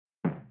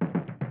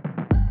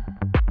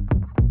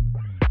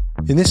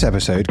In this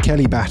episode,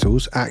 Kelly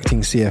Battles,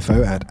 acting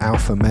CFO at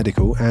Alpha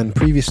Medical and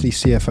previously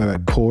CFO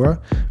at Cora,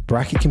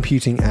 Bracket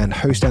Computing and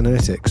Host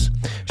Analytics,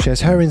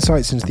 shares her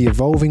insights into the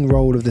evolving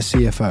role of the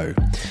CFO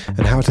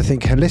and how to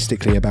think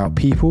holistically about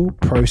people,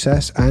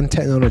 process and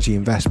technology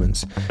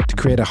investments to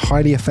create a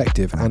highly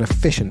effective and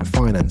efficient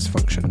finance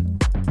function.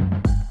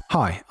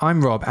 Hi,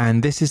 I'm Rob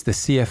and this is the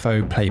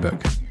CFO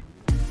Playbook.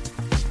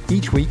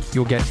 Each week,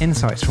 you'll get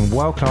insights from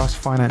world-class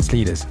finance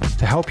leaders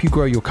to help you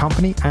grow your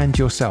company and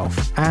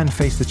yourself and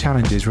face the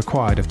challenges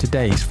required of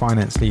today's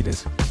finance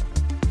leaders.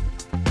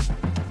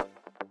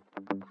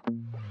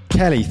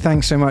 Kelly,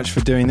 thanks so much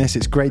for doing this.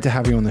 It's great to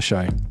have you on the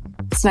show.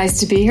 It's nice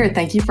to be here.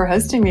 Thank you for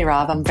hosting me,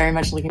 Rob. I'm very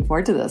much looking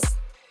forward to this.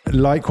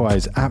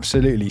 Likewise,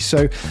 absolutely.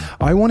 So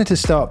I wanted to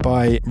start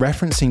by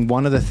referencing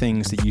one of the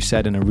things that you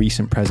said in a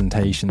recent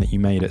presentation that you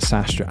made at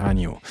Sastra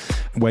Annual,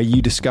 where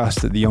you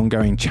discussed that the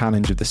ongoing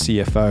challenge of the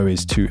CFO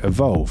is to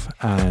evolve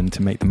and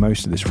to make the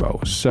most of this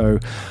role. So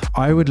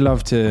I would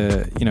love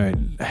to,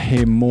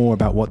 hear more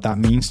about what that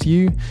means to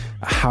you,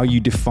 how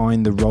you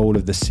define the role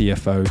of the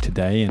CFO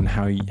today, and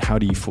how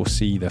do you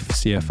foresee the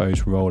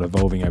CFO's role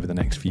evolving over the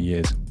next few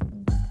years?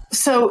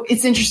 So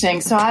it's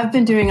interesting. So I've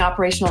been doing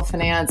operational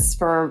finance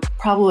for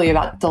probably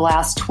about the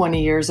last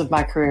 20 years of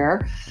my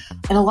career.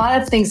 And a lot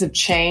of things have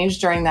changed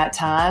during that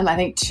time. I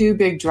think two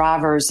big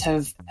drivers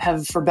have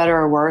for better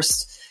or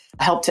worse,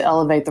 helped to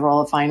elevate the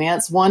role of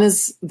finance. One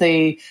is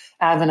the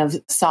advent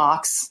of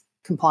SOX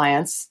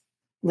compliance,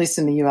 at least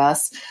in the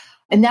US.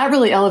 And that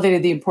really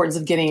elevated the importance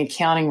of getting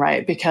accounting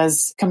right,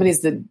 because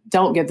companies that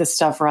don't get this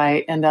stuff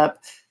right end up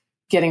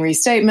getting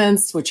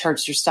restatements, which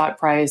hurts your stock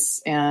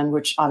price and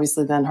which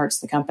obviously then hurts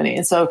the company.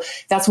 And so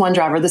that's one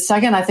driver. The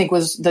second, I think,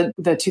 was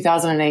the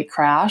 2008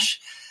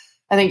 crash.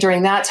 I think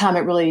during that time,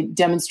 it really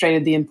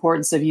demonstrated the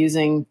importance of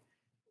using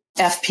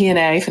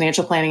FP&A,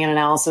 financial planning and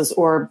analysis,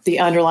 or the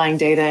underlying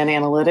data and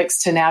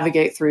analytics to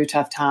navigate through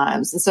tough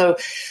times. And so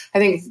I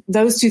think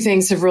those two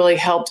things have really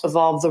helped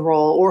evolve the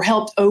role, or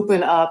helped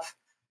open up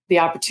the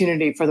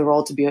opportunity for the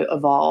role to be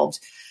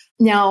evolved.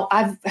 Now,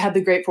 I've had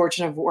the great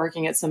fortune of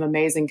working at some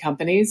amazing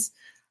companies,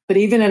 but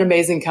even at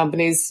amazing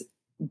companies,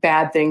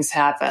 bad things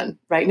happen,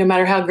 right? No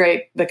matter how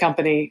great the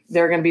company,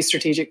 there are going to be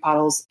strategic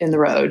potholes in the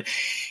road.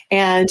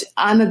 And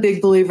I'm a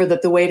big believer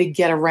that the way to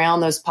get around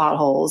those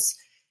potholes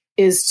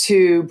is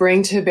to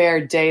bring to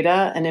bear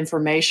data and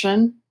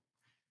information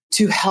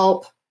to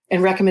help,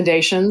 and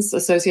recommendations,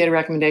 associated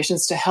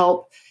recommendations to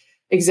help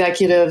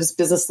executives,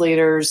 business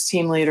leaders,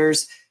 team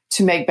leaders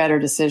to make better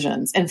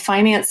decisions. And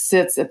finance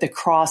sits at the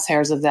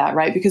crosshairs of that,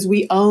 right? Because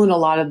we own a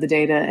lot of the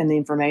data and the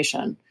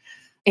information.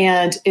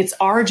 And it's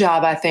our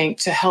job, I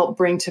think, to help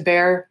bring to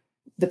bear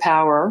the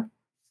power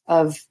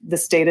of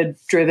this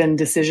data-driven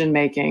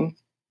decision-making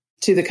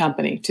to the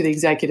company, to the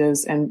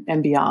executives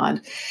and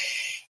beyond.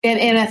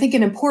 And I think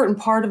an important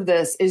part of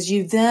this is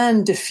you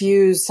then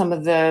diffuse some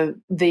of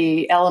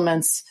the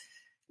elements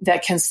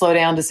that can slow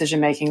down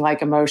decision-making,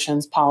 like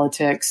emotions,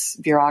 politics,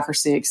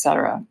 bureaucracy, et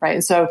cetera, right?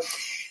 And so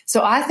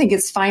I think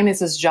it's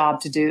finance's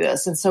job to do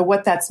this. And so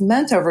what that's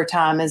meant over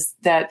time is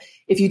that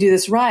if you do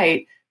this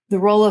right, the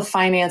role of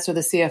finance or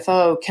the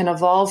CFO can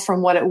evolve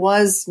from what it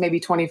was maybe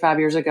 25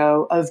 years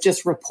ago of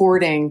just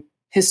reporting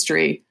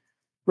history,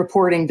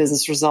 reporting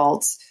business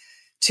results,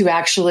 to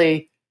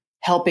actually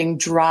helping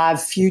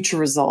drive future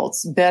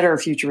results, better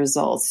future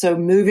results. So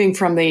moving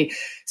from the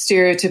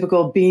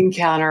stereotypical bean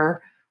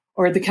counter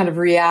or the kind of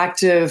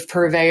reactive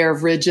purveyor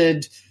of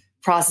rigid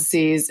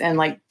processes and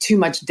like too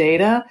much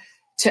data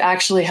to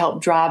actually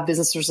help drive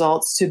business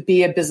results, to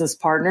be a business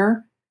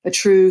partner, a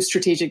true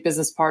strategic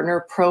business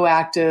partner,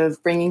 proactive,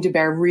 bringing to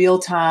bear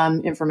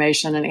real-time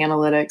information and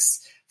analytics,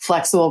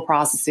 flexible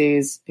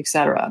processes, et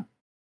cetera.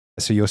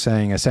 So you're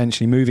saying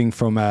essentially moving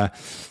from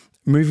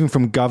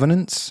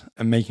governance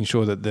and making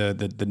sure that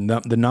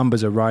the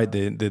numbers are right,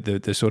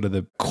 the sort of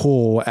the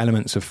core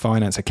elements of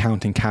finance,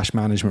 accounting, cash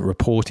management,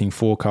 reporting,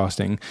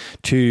 forecasting,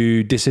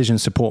 to decision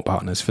support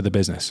partners for the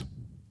business.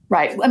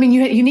 Right. I mean,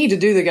 you need to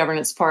do the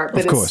governance part,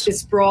 but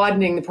it's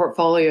broadening the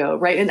portfolio,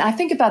 right? And I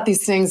think about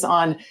these things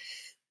on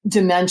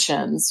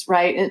dimensions,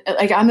 right? And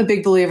like, I'm a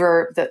big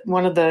believer that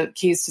one of the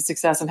keys to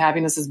success and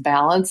happiness is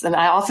balance. And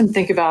I often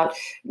think about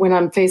when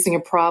I'm facing a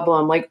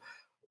problem, like,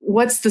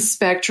 what's the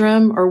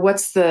spectrum, or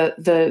what's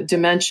the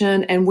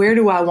dimension, and where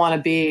do I want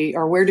to be,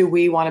 or where do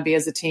we want to be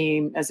as a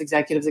team, as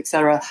executives, et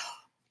cetera,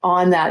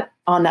 on that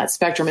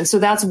spectrum. And so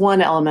that's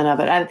one element of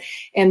it.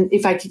 And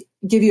if I could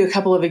give you a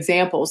couple of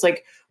examples,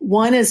 like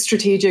one is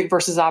strategic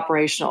versus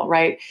operational,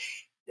 right?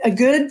 A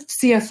good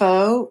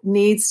CFO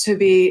needs to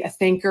be a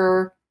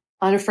thinker,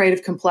 unafraid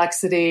of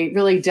complexity,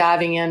 really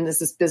diving in as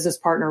this business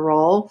partner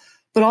role,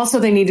 but also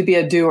they need to be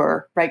a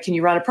doer, right? Can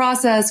you run a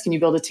process? Can you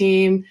build a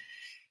team?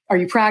 Are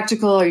you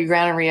practical? Are you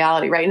grounded in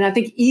reality, right? And I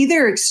think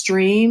either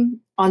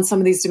extreme on some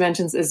of these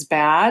dimensions is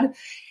bad.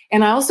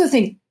 And I also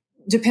think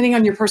depending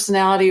on your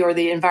personality or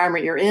the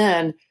environment you're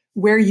in,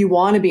 where you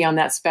want to be on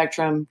that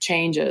spectrum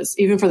changes,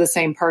 even for the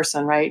same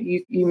person, right?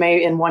 You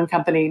may in one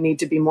company need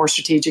to be more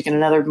strategic and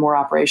another more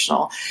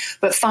operational,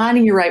 but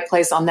finding your right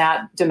place on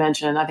that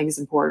dimension, I think, is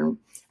important.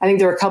 I think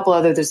there are a couple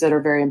others that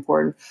are very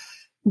important.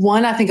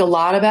 One I think a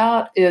lot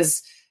about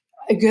is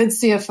a good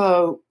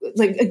CFO,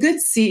 like a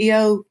good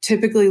CEO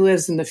typically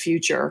lives in the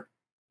future,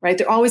 right?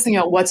 They're always thinking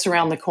about what's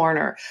around the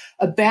corner.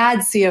 A bad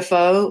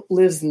CFO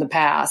lives in the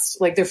past,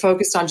 like they're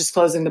focused on just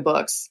closing the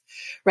books,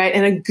 right?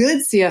 And a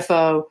good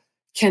CFO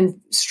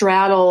can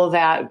straddle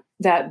that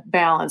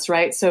balance,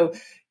 right? So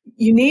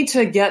you need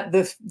to get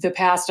the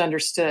past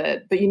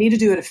understood, but you need to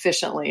do it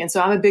efficiently. And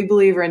so I'm a big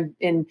believer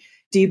in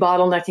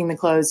debottlenecking the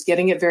close,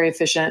 getting it very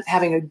efficient,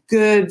 having a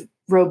good,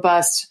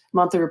 robust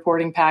monthly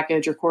reporting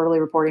package or quarterly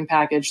reporting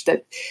package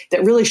that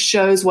really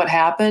shows what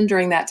happened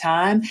during that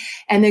time,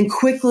 and then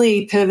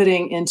quickly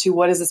pivoting into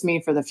what does this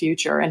mean for the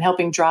future and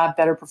helping drive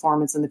better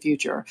performance in the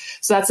future.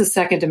 So that's the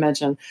second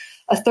dimension.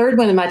 A third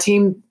one, and my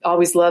team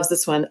always loves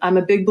this one, I'm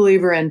a big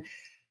believer in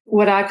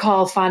what I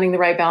call finding the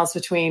right balance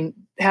between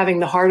having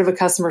the heart of a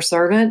customer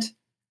servant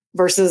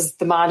versus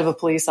the mind of a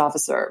police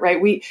officer,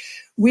 right?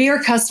 We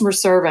are customer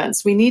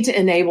servants. We need to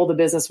enable the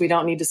business. We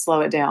don't need to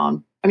slow it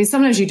down. I mean,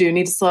 sometimes you do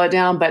need to slow it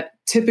down, but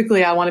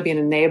typically I want to be an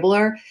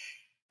enabler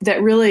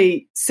that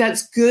really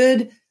sets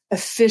good,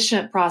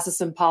 efficient process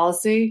and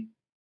policy,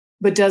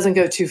 but doesn't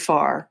go too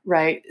far,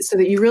 right? So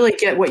that you really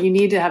get what you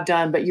need to have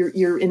done, but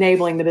you're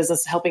enabling the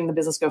business, helping the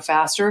business go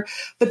faster.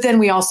 But then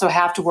we also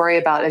have to worry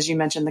about, as you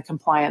mentioned, the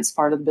compliance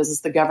part of the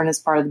business, the governance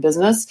part of the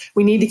business.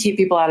 We need to keep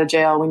people out of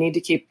jail. We need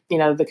to keep,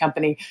 the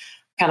company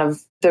kind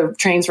of the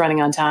trains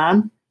running on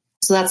time.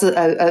 So that's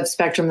a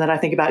spectrum that I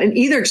think about. And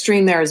either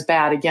extreme there is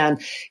bad. Again,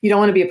 you don't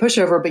want to be a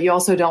pushover, but you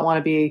also don't want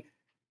to be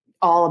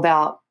all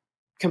about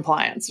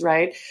compliance,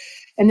 right?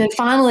 And then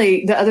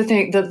finally, the other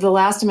thing, the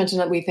last dimension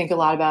that we think a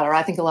lot about, or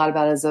I think a lot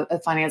about as a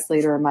finance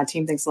leader, and my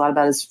team thinks a lot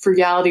about, is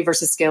frugality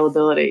versus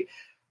scalability.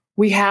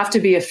 We have to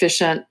be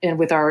efficient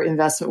with our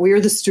investment. We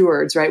are the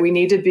stewards, right? We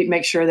need to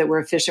make sure that we're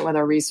efficient with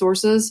our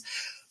resources.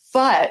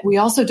 But we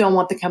also don't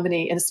want the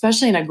company, and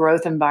especially in a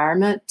growth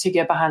environment, to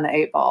get behind the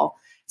eight ball.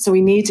 So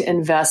we need to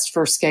invest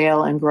for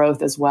scale and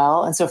growth as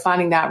well. And so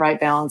finding that right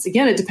balance,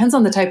 again, it depends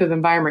on the type of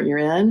environment you're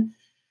in,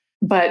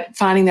 but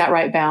finding that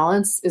right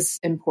balance is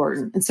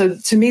important. And so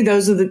to me,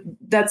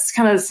 that's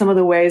kind of some of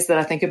the ways that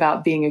I think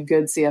about being a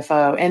good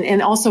CFO,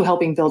 and also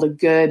helping build a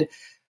good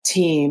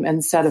team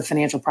and set of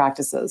financial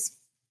practices.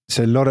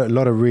 So a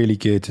lot of really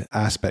good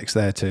aspects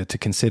there to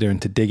consider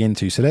and to dig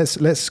into. So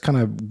let's kind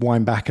of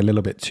wind back a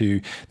little bit to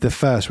the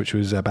first, which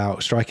was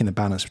about striking the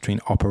balance between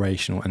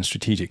operational and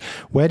strategic.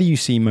 Where do you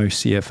see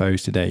most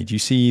CFOs today? Do you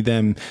see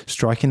them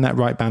striking that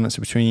right balance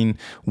between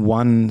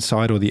one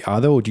side or the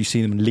other, or do you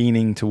see them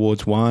leaning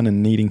towards one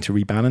and needing to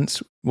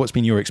rebalance? What's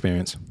been your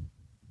experience?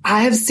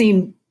 I have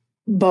seen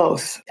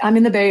both. I'm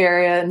in the Bay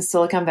Area in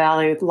Silicon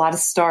Valley with a lot of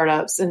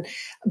startups,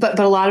 but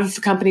a lot of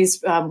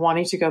companies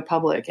wanting to go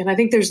public. And I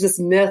think there's this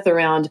myth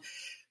around,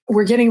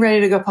 we're getting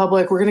ready to go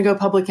public. We're going to go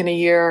public in a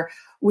year.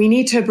 We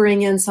need to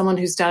bring in someone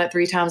who's done it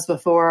 3 times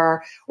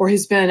before, or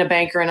who's been a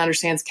banker and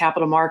understands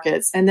capital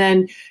markets. And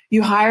then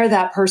you hire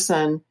that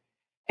person,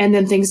 and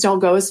then things don't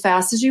go as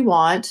fast as you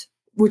want,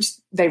 which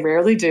they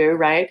rarely do,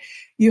 right?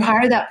 You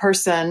hire that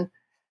person.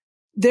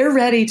 They're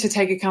ready to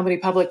take a company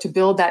public, to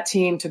build that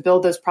team, to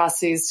build those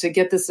processes, to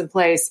get this in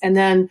place. And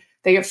then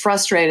they get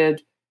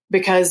frustrated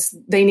because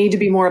they need to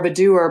be more of a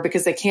doer,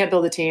 because they can't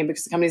build a team,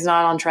 because the company's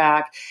not on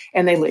track,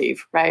 and they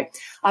leave, right?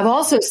 I've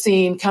also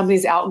seen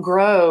companies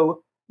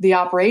outgrow the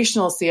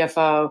operational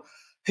CFO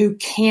who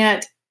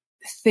can't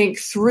think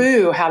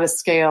through how to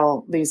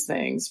scale these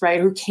things, right?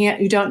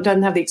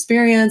 Doesn't have the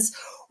experience,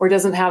 or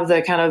doesn't have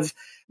the kind of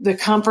the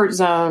comfort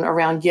zone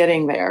around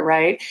getting there,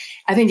 right?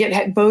 I think it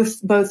had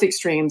both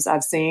extremes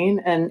I've seen.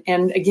 And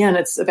again,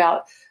 it's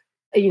about,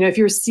 if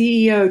you're a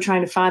CEO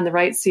trying to find the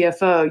right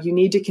CFO, you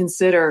need to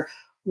consider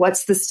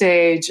what's the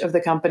stage of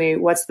the company,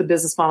 what's the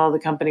business model of the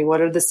company,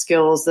 what are the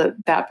skills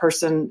that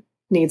person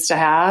needs to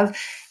have,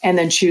 and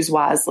then choose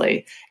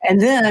wisely. And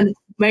then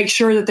make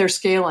sure that they're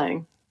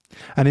scaling.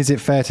 And is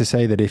it fair to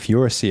say that if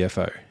you're a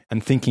CFO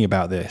and thinking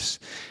about this,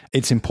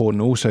 it's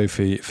important also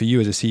for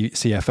you as a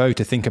CFO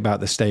to think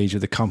about the stage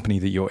of the company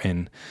that you're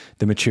in,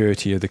 the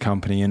maturity of the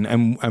company,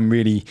 and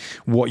really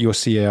what your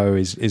CEO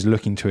is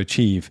looking to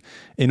achieve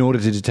in order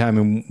to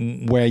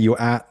determine where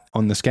you're at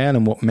on the scale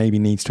and what maybe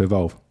needs to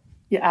evolve?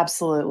 Yeah,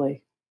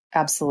 absolutely.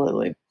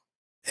 Absolutely.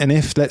 And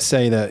if, let's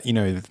say that,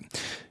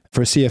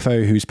 for a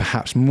CFO who's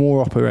perhaps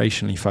more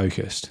operationally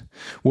focused,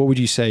 what would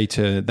you say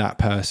to that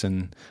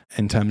person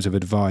in terms of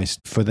advice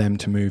for them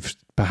to move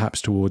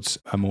perhaps towards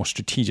a more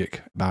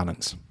strategic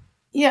balance?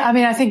 Yeah, I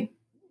mean, I think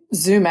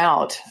zoom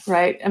out,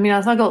 right? I mean,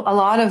 I think a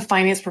lot of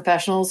finance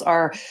professionals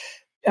are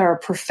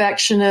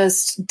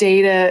perfectionist,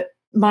 data,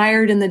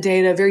 mired in the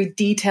data, very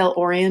detail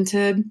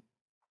oriented,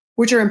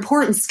 which are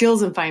important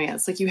skills in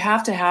finance. Like, you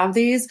have to have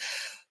these.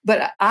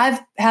 But I've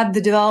had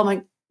the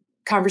development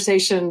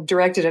conversation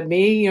directed at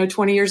me,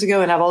 20 years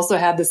ago. And I've also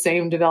had the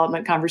same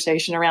development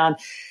conversation around,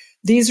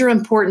 these are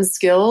important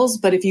skills,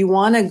 but if you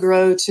want to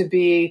grow to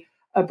be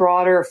a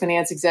broader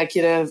finance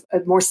executive,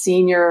 a more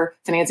senior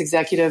finance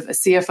executive, a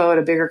CFO at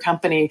a bigger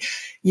company,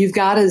 you've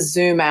got to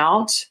zoom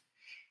out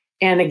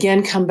and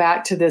again come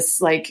back to this,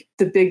 like,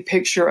 the big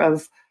picture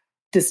of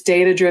this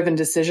data-driven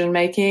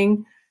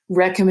decision-making,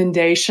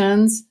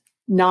 recommendations,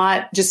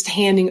 not just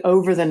handing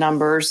over the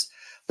numbers,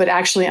 but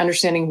actually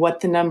understanding what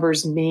the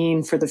numbers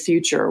mean for the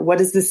future. What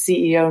does the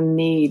CEO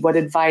need? What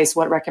advice?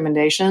 What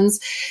recommendations?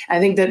 I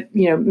think that,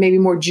 maybe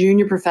more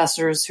junior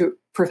professionals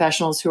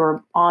who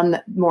are on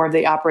more of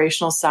the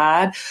operational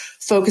side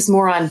focus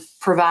more on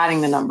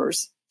providing the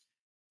numbers.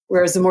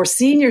 Whereas the more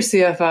senior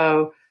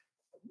CFO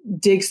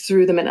digs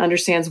through them and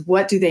understands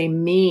what do they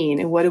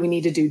mean and what do we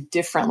need to do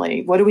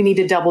differently? What do we need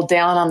to double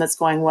down on that's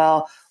going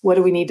well? What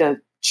do we need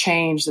to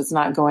change that's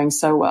not going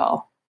so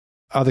well?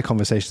 Other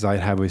conversations I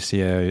have with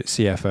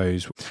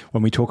CFOs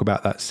when we talk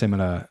about that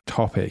similar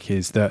topic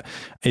is that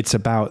it's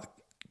about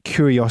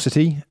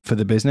curiosity for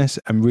the business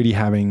and really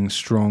having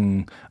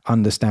strong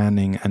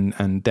understanding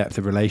and depth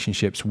of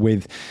relationships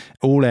with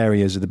all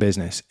areas of the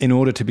business in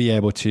order to be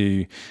able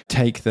to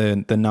take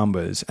the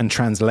numbers and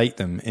translate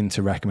them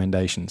into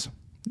recommendations.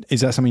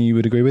 Is that something you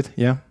would agree with?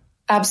 Yeah.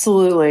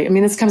 Absolutely. I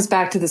mean, this comes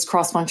back to this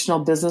cross-functional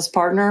business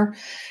partner.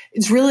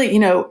 It's really,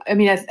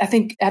 I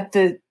think at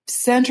the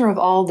center of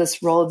all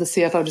this role of the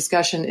CFO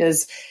discussion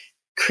is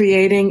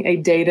creating a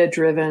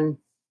data-driven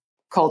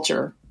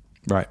culture.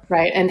 Right.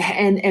 Right.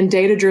 And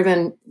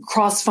data-driven,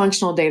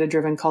 cross-functional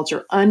data-driven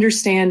culture,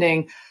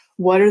 understanding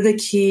what are the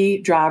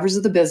key drivers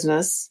of the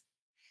business,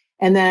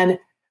 and then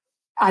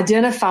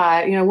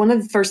identify, one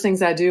of the first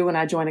things I do when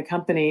I join a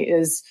company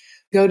is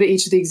go to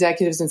each of the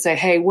executives and say,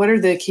 hey, what are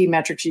the key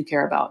metrics you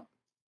care about?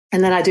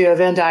 And then I do a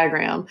Venn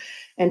diagram.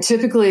 And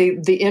typically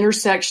the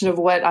intersection of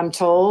what I'm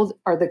told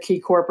are the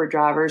key corporate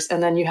drivers.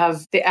 And then you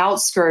have the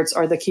outskirts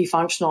are the key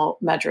functional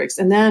metrics.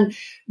 And then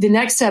the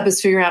next step is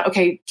figuring out,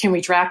 okay, can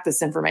we track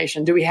this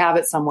information? Do we have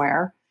it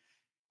somewhere?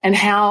 And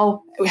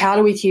how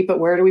do we keep it?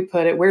 Where do we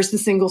put it? Where's the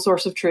single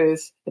source of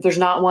truth? If there's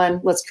not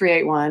one, let's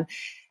create one.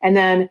 And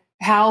then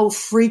how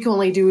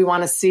frequently do we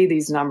want to see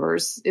these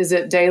numbers? Is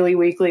it daily,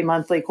 weekly,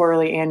 monthly,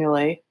 quarterly,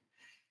 annually?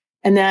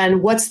 And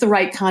then what's the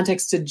right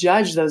context to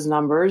judge those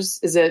numbers?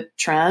 Is it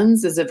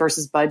trends? Is it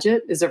versus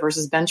budget? Is it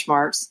versus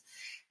benchmarks?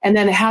 And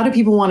then how do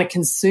people want to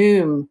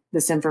consume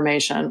this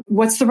information?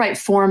 What's the right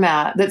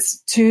format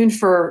that's tuned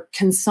for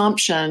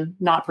consumption,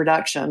 not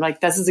production? Like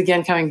this is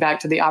again coming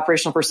back to the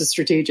operational versus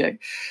strategic.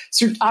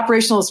 So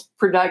operational is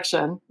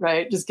production,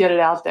 right? Just get it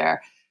out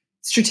there.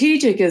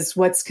 Strategic is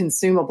what's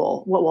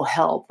consumable, what will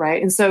help,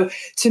 right? And so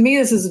to me,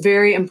 this is a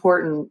very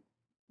important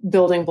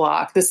building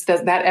block,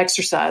 that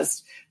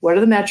exercise. What are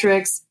the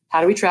metrics?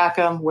 How do we track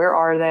them? Where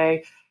are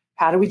they?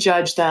 How do we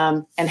judge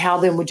them? And how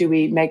then do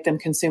we make them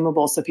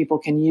consumable so people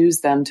can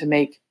use them to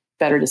make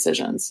better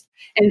decisions?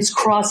 And it's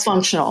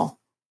cross-functional,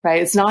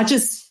 right? It's not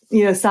just,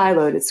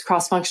 siloed. It's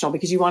cross-functional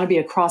because you want to be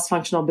a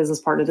cross-functional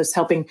business partner that's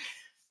helping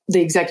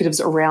the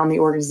executives around the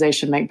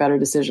organization make better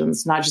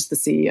decisions, not just the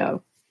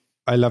CEO.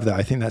 I love that.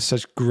 I think that's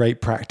such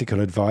great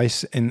practical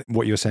advice in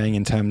what you're saying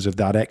in terms of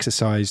that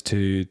exercise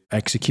to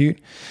execute,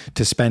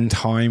 to spend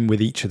time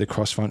with each of the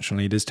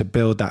cross-functional leaders, to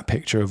build that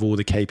picture of all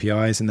the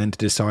KPIs and then to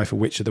decipher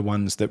which are the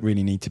ones that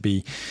really need to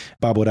be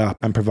bubbled up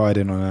and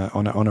provided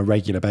on a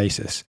regular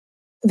basis.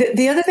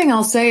 The other thing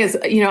I'll say is,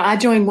 I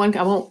joined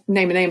I won't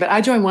name a name, but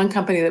I joined one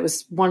company that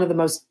was one of the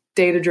most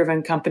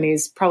data-driven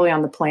companies probably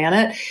on the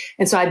planet.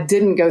 And so I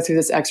didn't go through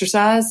this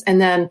exercise. And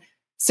then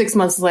 6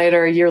 months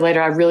later, a year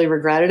later, I really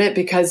regretted it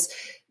because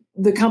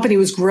the company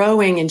was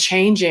growing and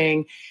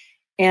changing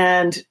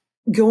and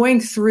going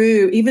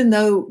through, even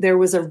though there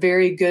was a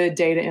very good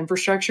data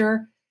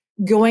infrastructure,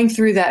 going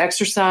through that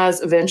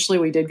exercise, eventually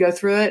we did go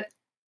through it,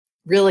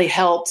 really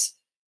helped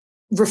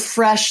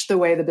refresh the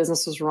way the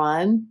business was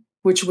run,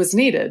 which was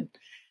needed.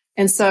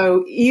 And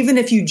so even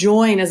if you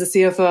join as a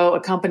CFO, a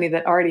company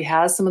that already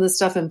has some of this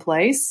stuff in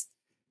place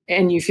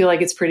and you feel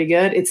like it's pretty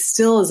good, it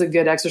still is a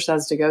good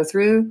exercise to go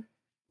through,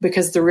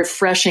 because the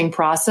refreshing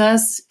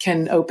process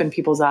can open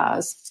people's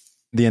eyes.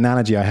 The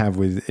analogy I have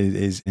with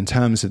is in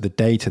terms of the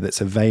data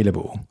that's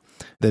available.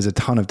 There's a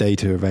ton of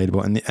data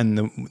available, and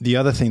the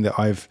other thing that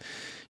I've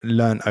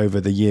learned over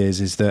the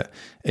years is that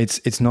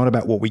it's not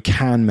about what we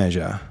can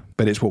measure,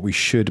 but it's what we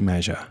should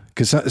measure.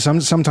 Because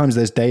sometimes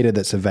there's data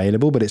that's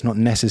available, but it's not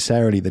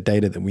necessarily the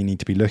data that we need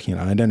to be looking at.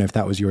 And I don't know if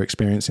that was your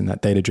experience in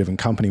that data-driven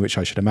company, which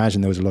I should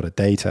imagine there was a lot of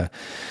data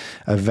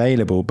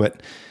available,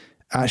 but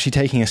actually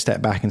taking a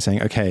step back and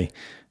saying, okay,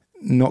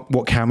 not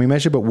what can we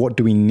measure, but what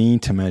do we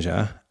need to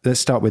measure? Let's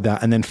start with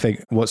that and then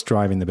figure what's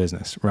driving the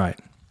business. Right.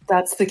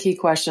 That's the key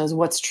question, is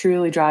what's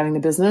truly driving the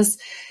business.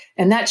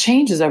 And that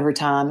changes over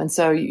time. And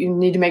so you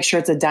need to make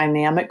sure it's a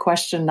dynamic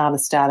question, not a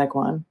static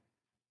one.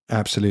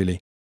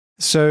 Absolutely.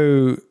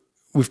 So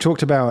we've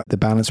talked about the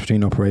balance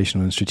between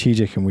operational and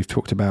strategic, and we've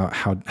talked about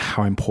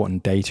how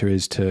important data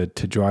is to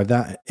drive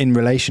that in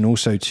relation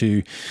also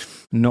to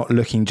not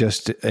looking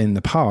just in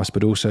the past,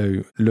 but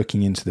also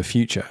looking into the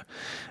future.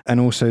 And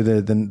also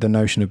the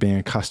notion of being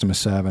a customer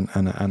servant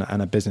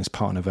and a business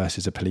partner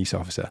versus a police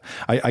officer.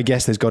 I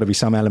guess there's got to be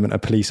some element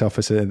of police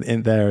officer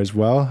in there as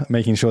well,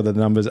 making sure that the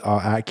numbers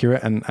are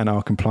accurate and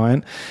are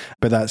compliant.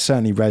 But that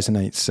certainly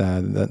resonates,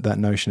 that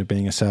notion of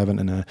being a servant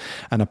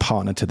and a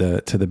partner to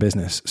the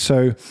business.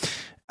 So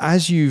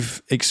As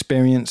you've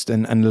experienced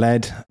and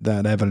led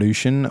that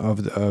evolution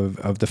of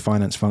the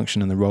finance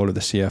function and the role of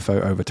the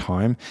CFO over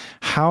time,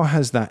 how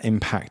has that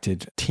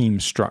impacted team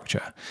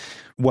structure?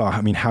 Well,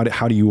 I mean, how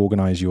do you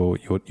organize your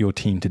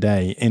team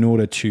today in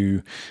order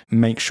to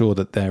make sure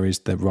that there is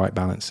the right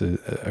balance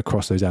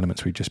across those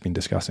elements we've just been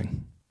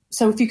discussing?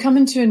 So if you come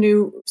into a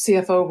new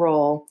CFO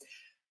role,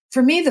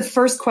 for me, the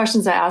first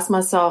questions I ask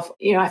myself,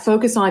 I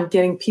focus on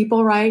getting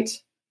people right,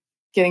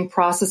 getting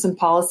process and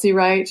policy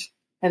right,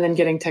 and then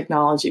getting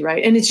technology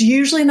right. And it's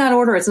usually in that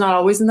order. It's not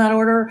always in that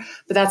order,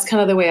 but that's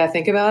kind of the way I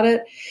think about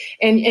it.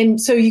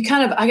 And so I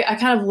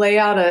kind of lay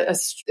out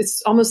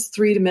it's almost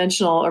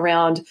 3-dimensional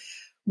around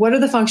what are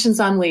the functions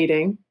I'm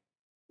leading?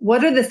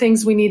 What are the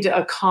things we need to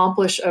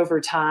accomplish over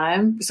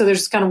time? So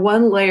there's kind of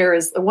one layer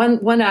is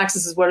one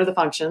axis is what are the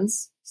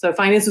functions? So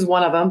finance is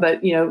one of them,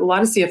 but a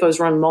lot of CFOs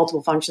run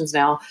multiple functions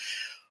now.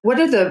 What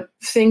are the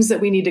things that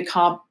we need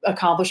to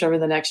accomplish over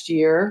the next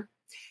year?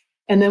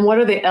 And then what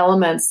are the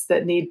elements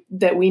that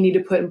we need to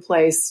put in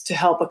place to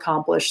help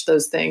accomplish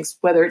those things,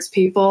 whether it's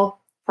people,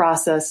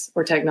 process,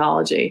 or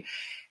technology?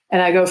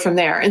 And I go from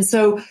there. And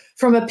so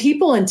from a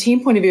people and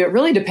team point of view, it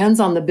really depends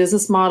on the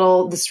business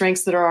model, the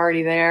strengths that are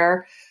already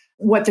there,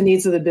 what the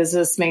needs of the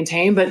business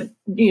maintain. But,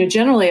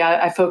 generally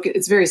I focus,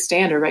 it's very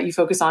standard, right? You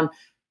focus on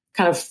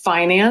kind of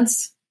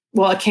finance,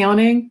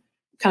 accounting,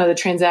 kind of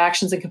the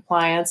transactions and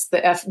compliance,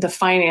 the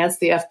finance,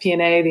 the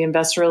FP&A, the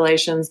investor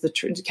relations,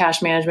 the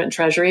cash management and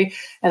treasury,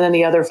 and then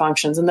the other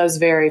functions. And those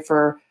vary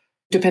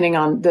depending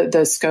on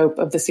the scope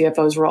of the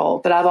CFO's role.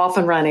 But I've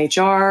often run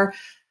HR,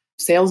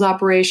 sales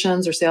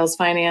operations or sales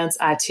finance,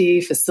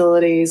 IT,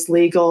 facilities,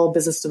 legal,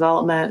 business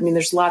development. I mean,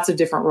 there's lots of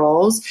different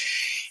roles.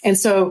 And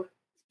so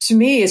to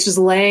me, it's just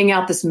laying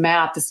out this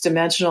map, this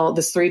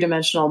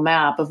 3-dimensional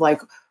map of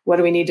like, what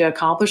do we need to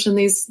accomplish in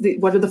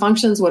what are the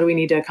functions? What do we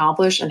need to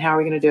accomplish? And how are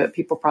we going to do it?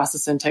 People,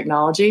 process, and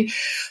technology.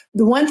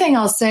 The one thing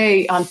I'll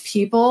say on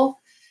people,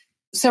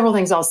 several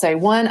things I'll say.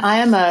 One,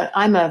 I'm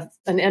an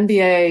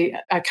MBA.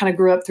 I kind of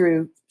grew up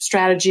through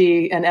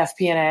strategy and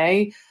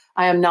FP&A.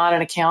 I am not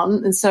an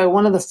accountant. And so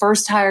one of the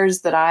first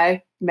hires that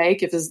I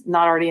make, if it's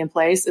not already in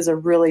place, is a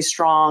really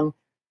strong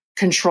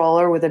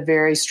controller with a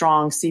very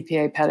strong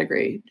CPA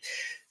pedigree.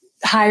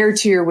 Hire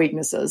to your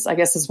weaknesses, I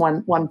guess, is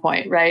one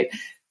point, right?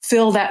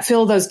 Fill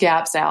those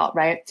gaps out,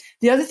 right?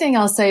 The other thing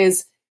I'll say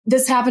is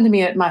this happened to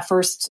me at my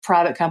first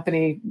private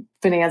company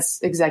finance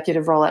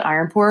executive role at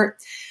Ironport,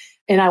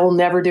 and I will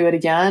never do it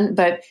again.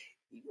 But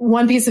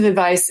one piece of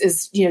advice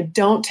is,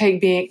 don't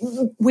take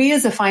we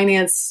as a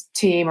finance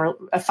team or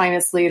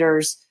finance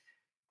leaders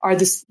are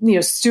the,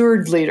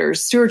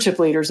 stewardship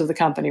leaders of the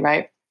company,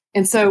 right?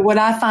 And so what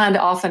I find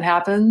often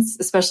happens,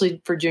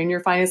 especially for junior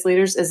finance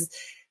leaders, is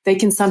they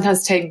can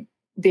sometimes take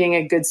being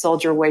a good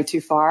soldier way too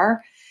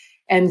far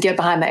and get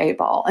behind the 8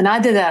 ball. And I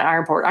did that at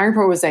Ironport.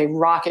 Ironport was a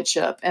rocket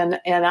ship. And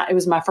it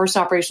was my first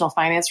operational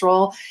finance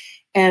role.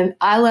 And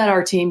I let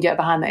our team get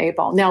behind the 8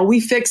 ball. Now, we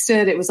fixed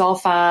it. It was all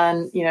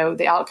fine.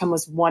 The outcome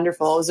was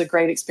wonderful. It was a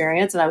great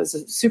experience. And I was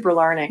super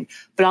learning.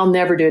 But I'll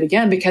never do it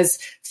again because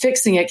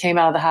fixing it came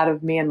out of the head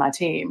of me and my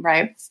team,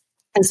 right?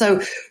 And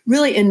so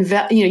really, you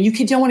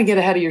don't want to get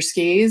ahead of your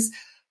skis.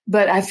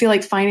 But I feel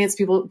like finance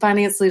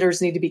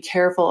leaders need to be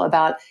careful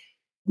about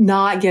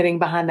not getting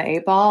behind the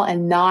 8 ball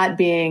and not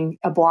being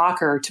a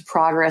blocker to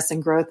progress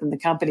and growth in the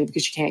company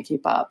because you can't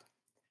keep up.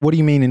 What do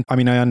you mean? I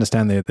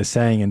understand the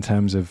saying in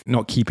terms of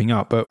not keeping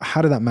up, but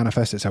how did that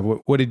manifest itself?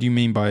 What did you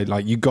mean by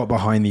like you got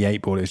behind the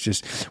 8 ball? It's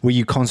just, were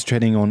you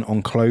concentrating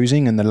on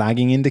closing and the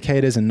lagging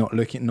indicators and not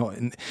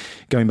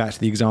going back to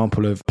the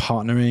example of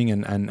partnering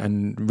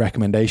and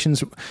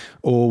recommendations?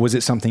 Or was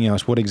it something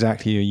else? What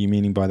exactly are you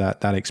meaning by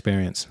that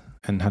experience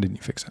and how did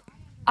you fix it?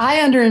 I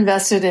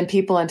underinvested in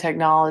people and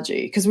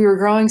technology because we were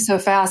growing so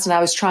fast and I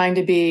was trying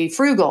to be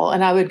frugal.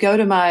 And I would go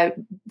to my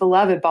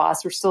beloved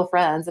boss, we're still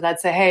friends, and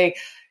I'd say, hey,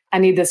 I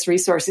need this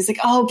resource. He's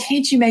like, oh,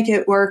 can't you make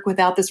it work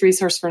without this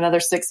resource for another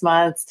 6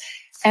 months?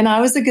 And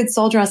I was a good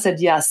soldier. I said,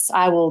 yes,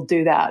 I will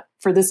do that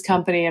for this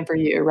company and for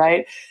you,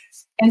 right?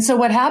 And so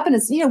what happened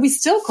is, we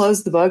still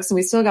closed the books and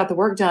we still got the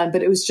work done,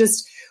 but it was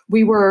just,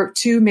 we were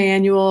too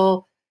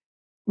manual,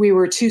 we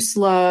were too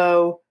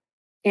slow,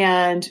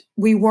 and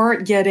we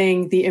weren't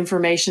getting the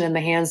information in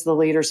the hands of the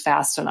leaders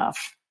fast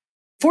enough.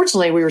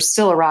 Fortunately, we were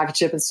still a rocket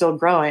ship and still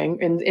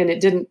growing, and it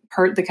didn't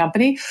hurt the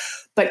company.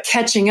 But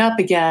catching up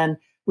again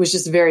was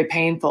just very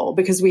painful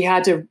because we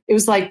had to, it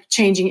was like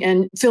changing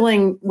and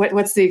filling,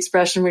 what's the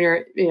expression when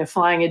you're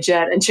flying a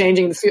jet and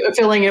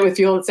filling it with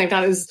fuel at the same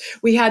time?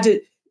 We had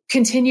to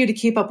continue to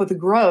keep up with the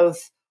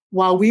growth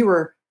while we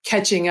were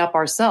catching up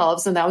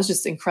ourselves. And that was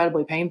just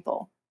incredibly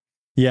painful.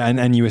 Yeah,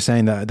 and you were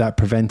saying that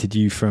prevented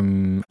you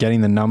from getting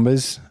the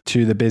numbers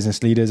to the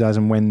business leaders as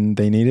and when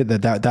they needed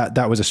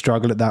that was a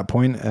struggle at that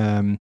point.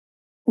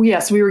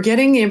 Yes, we were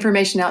getting the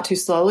information out too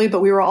slowly, but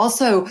we were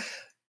also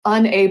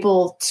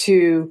unable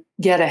to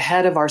get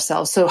ahead of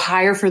ourselves. So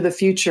hire for the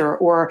future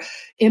or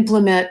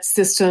implement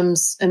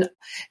systems. And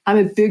I'm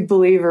a big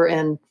believer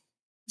in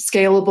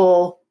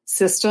scalable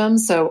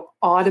systems. So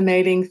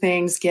automating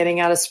things, getting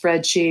out of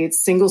spreadsheets,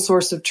 single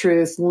source of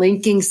truth,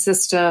 linking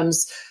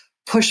systems,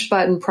 push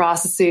button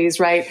processes,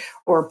 right?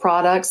 Or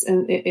products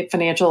and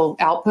financial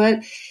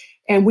output.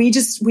 And we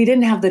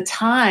didn't have the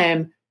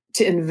time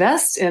to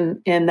invest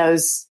in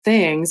those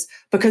things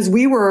because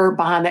we were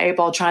behind the eight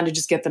ball trying to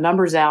just get the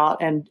numbers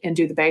out and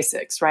do the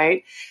basics,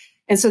 right?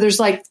 And so there's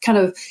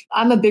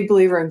I'm a big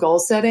believer in goal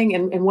setting.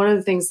 And one of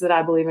the things that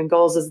I believe in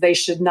goals is they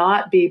should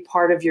not be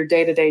part of your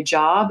day-to-day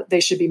job. They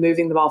should be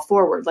moving the ball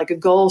forward. Like a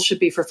goal should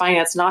be for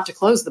finance, not to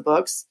close the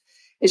books.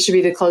 It should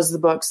be to close the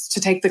books, to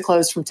take the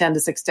close from 10 to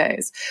 6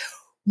 days.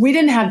 We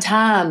didn't have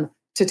time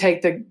to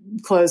take the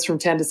close from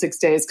 10 to 6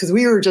 days because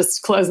we were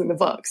just closing the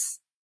books.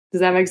 Does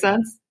that make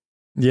sense?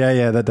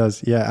 Yeah, that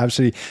does. Yeah,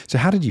 absolutely. So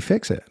how did you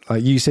fix it?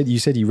 Like you said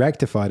you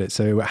rectified it.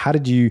 So how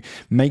did you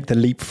make the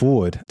leap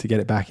forward to get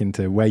it back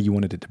into where you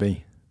wanted it to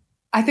be?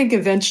 I think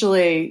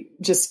eventually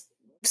just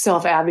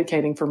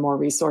self-advocating for more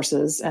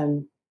resources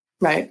and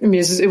right. I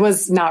mean, it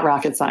was not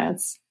rocket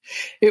science.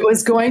 It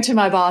was going to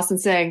my boss and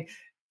saying,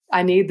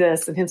 I need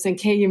this. And him saying,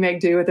 can't you make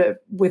do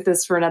with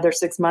this for another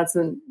 6 months?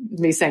 And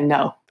me saying,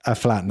 no. A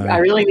flat no. I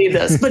really need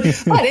this. But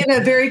in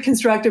a very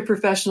constructive,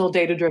 professional,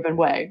 data-driven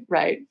way,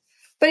 right?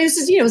 But it was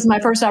just, it was my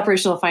first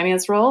operational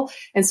finance role.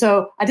 And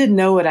so I didn't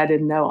know what I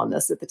didn't know on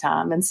this at the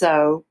time. And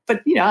so,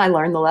 but I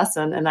learned the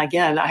lesson. And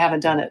again, I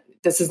haven't done it.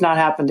 This has not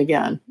happened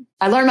again.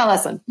 I learned my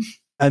lesson.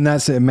 And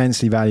that's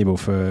immensely valuable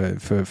for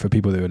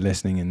people that are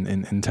listening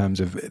in terms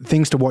of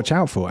things to watch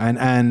out for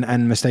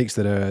and mistakes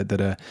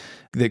that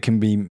can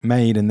be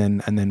made and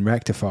then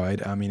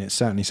rectified. I mean, it's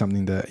certainly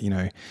something that,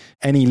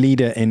 any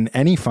leader in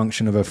any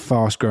function of a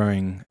fast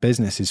growing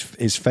business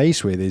is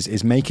faced with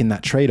is making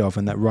that trade-off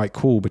and that right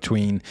call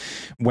between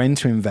when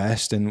to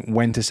invest and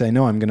when to say,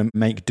 no, I'm going to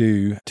make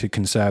do to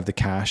conserve the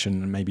cash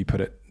and maybe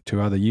put it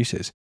to other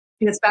uses.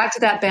 It's back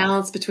to that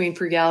balance between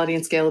frugality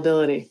and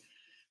scalability.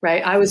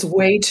 Right. I was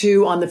way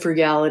too on the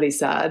frugality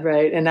side,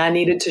 right? And I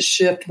needed to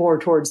shift more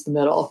towards the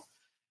middle.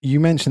 You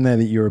mentioned there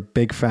that you're a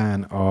big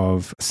fan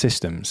of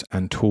systems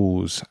and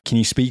tools. Can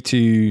you speak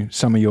to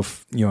some of your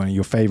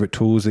favorite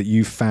tools that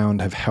you've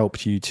found have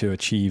helped you to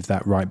achieve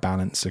that right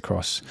balance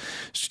across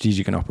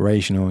strategic and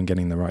operational and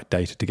getting the right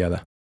data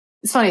together?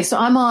 It's funny. So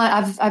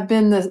I've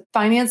been the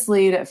finance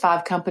lead at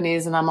 5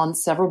 companies and I'm on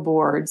several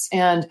boards,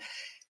 and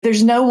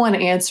there's no one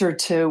answer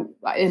to,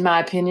 in my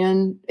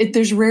opinion,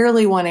 there's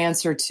rarely one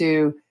answer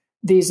to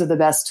these are the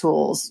best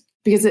tools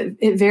because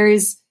it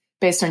varies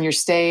based on your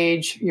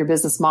stage, your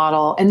business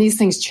model, and these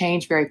things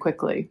change very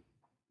quickly.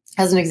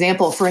 As an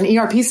example, for an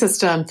ERP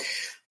system,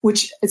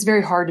 which it's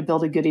very hard to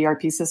build a good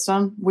ERP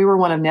system. We were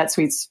one of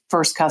NetSuite's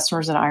first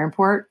customers at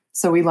Ironport.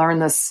 So we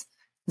learned this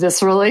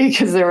viscerally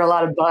because there were a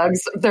lot of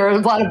bugs. There were a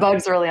lot of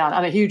bugs early on.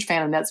 I'm a huge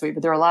fan of NetSuite,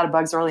 but there were a lot of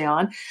bugs early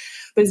on.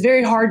 But it's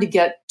very hard to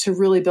get to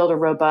really build a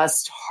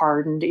robust,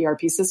 hardened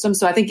ERP system.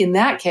 So I think in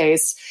that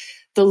case,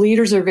 the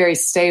leaders are very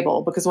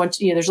stable because once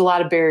there's a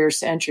lot of barriers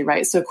to entry,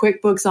 right? So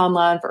QuickBooks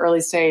Online for early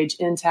stage,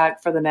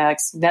 Intact for the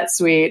next,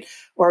 NetSuite,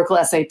 Oracle,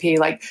 SAP,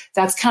 like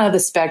that's kind of the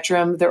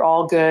spectrum. They're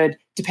all good.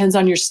 Depends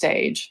on your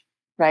stage,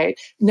 right?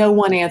 No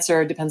one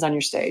answer, depends on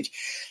your stage.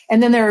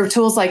 And then there are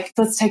tools like,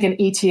 let's take an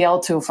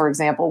ETL tool, for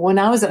example. When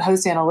I was at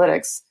Host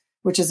Analytics,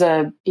 which is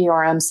a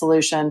ERM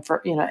solution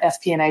for,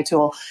 FP&A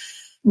tool,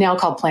 now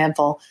called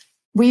Planful.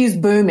 We use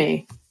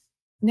Boomi.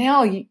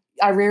 Now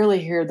I rarely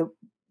hear the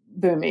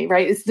Boomi,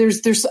 right?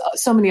 There's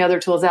so many other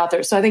tools out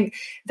there. So I think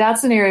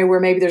that's an area where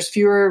maybe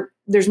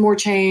there's more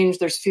change,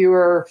 there's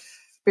fewer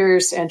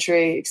barriers to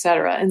entry, et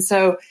cetera. And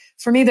so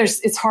for me,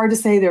 it's hard to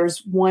say there's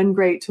one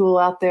great tool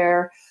out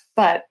there,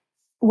 but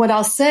what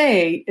I'll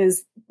say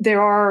is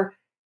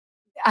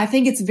I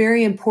think it's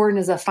very important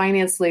as a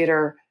finance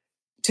leader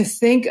to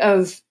think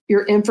of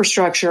your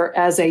infrastructure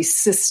as a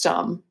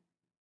system,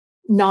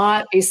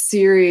 not a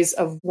series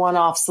of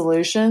one-off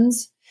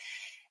solutions,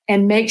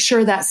 and make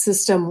sure that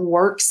system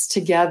works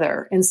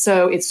together. And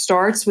so it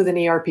starts with an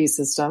ERP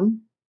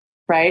system,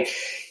 right?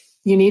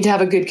 You need to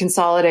have a good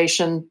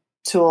consolidation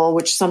tool,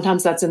 which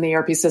sometimes that's in the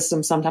ERP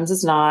system, sometimes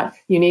it's not.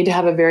 You need to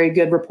have a very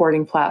good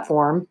reporting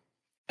platform.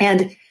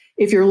 And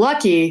if you're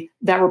lucky,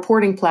 that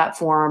reporting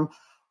platform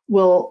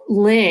will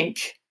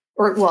link,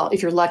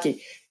 if you're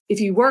lucky,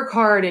 if you work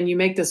hard and you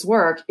make this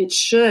work, it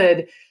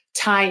should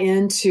tie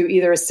into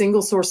either a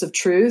single source of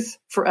truth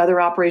for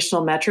other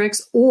operational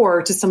metrics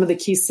or to some of the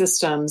key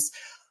systems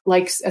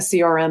like a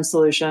CRM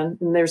solution.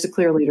 And there's a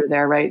clear leader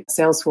there, right?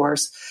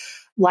 Salesforce.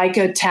 Like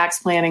a tax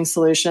planning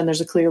solution,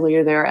 there's a clear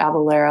leader there,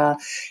 Avalara.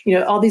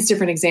 All these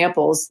different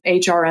examples,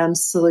 HRM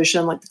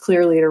solution like the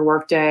clear leader,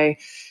 Workday.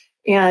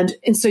 And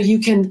so you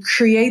can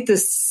create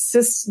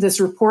this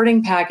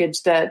reporting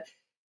package that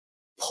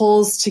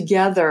pulls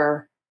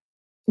together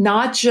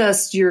not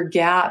just your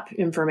gap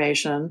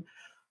information,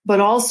 but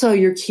also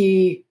your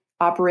key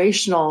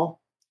operational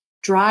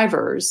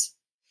drivers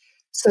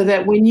so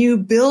that when you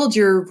build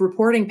your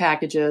reporting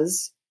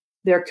packages,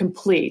 they're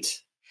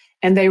complete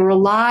and they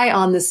rely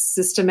on this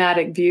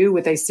systematic view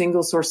with a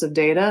single source of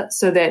data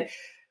so that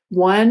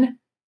one,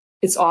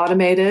 it's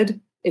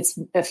automated, it's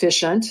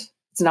efficient,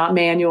 It's not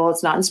manual.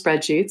 It's not in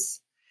spreadsheets.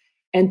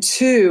 And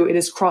two, it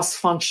is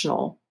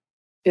cross-functional.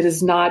 It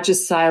is not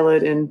just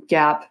siloed in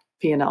GAAP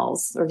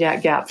P&Ls or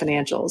GAAP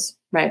financials,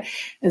 right?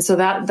 And so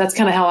that's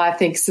kind of how I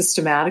think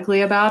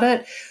systematically about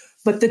it.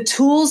 But the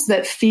tools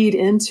that feed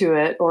into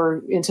it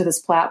or into this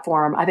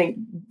platform, I think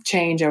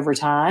change over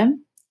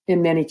time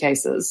in many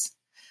cases.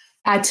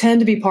 I tend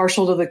to be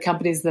partial to the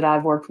companies that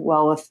I've worked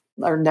well with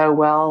or know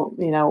well,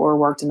 or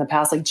worked in the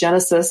past. Like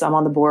Genesis, I'm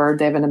on the board.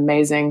 They have an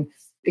amazing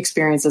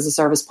experience as a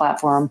service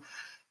platform.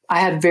 I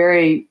had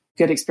very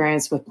good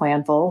experience with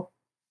Planful.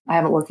 I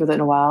haven't worked with it in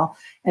a while.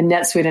 And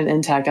NetSuite and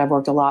Intact I've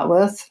worked a lot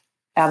with.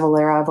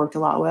 Avalara I've worked a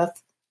lot with.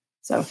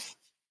 So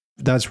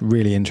that's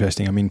really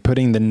interesting. I mean,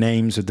 putting the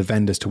names of the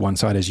vendors to one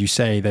side, as you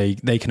say,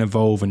 they can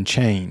evolve and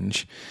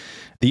change.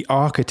 The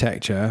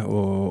architecture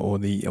or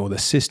the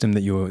system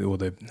that or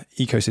the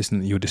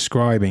ecosystem that you're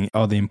describing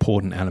are the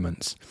important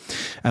elements.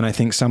 And I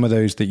think some of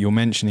those that you're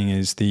mentioning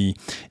is the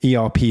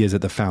ERP is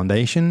at the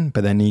foundation,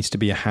 but there needs to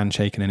be a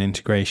handshake and an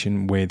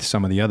integration with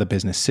some of the other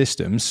business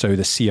systems. So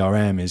the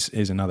CRM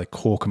is another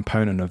core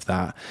component of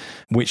that,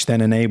 which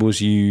then enables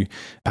you,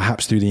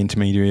 perhaps through the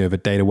intermediary of a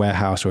data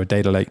warehouse or a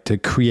data lake, to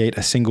create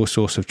a single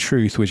source of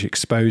truth, which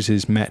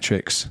exposes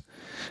metrics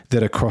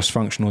that are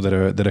cross-functional,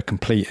 that are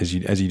complete, as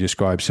you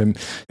described. So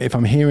if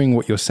I'm hearing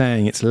what you're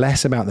saying, it's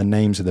less about the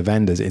names of the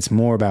vendors. It's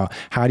more about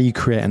how do you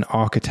create an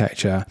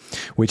architecture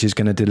which is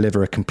going to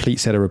deliver a complete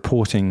set of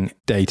reporting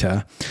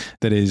data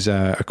that is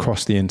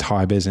across the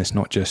entire business,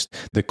 not just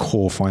the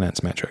core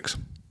finance metrics.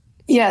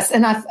 Yes,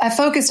 and I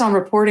focused on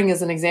reporting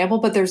as an example,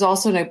 but there's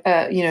also an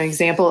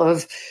example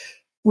of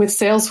with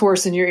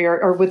Salesforce and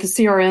or with the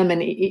CRM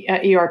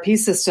and ERP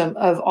system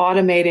of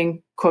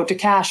automating quote to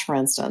cash, for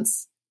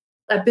instance.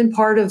 I've been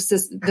part of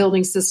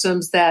building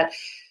systems that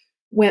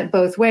went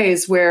both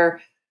ways,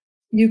 where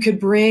you could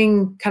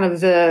bring kind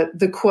of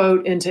the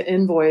quote into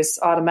invoice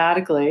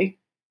automatically,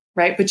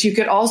 right? But you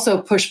could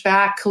also push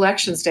back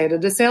collections data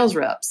to sales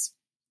reps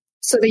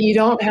so that you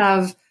don't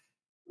have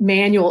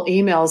manual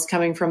emails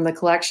coming from the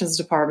collections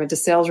department to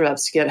sales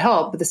reps to get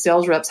help, but the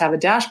sales reps have a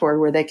dashboard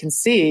where they can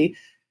see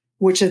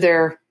which of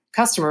their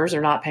customers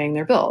are not paying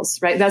their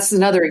bills, right? That's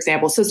another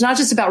example. So it's not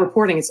just about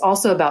reporting, it's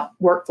also about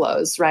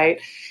workflows,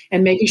 right?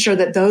 And making sure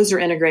that those are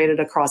integrated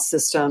across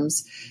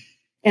systems.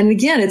 And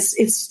again,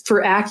 it's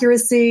for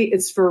accuracy,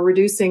 it's for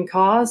reducing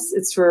costs,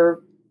 it's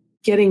for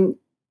getting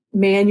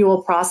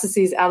manual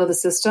processes out of the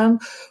system,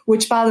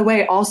 which, by the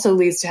way, also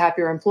leads to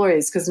happier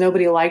employees, because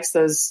nobody likes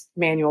those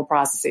manual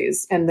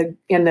processes and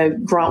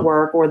the grunt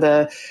work or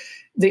the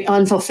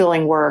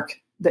unfulfilling work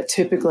that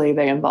typically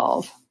they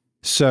involve.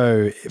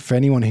 So for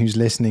anyone who's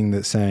listening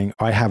that's saying,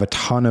 I have a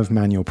ton of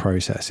manual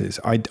processes,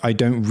 I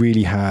don't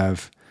really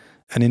have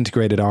an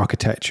integrated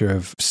architecture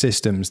of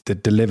systems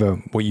that deliver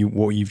what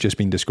you've just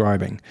been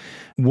describing,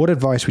 what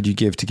advice would you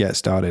give to get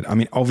started? I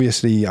mean,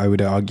 obviously, I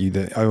would argue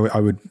that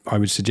I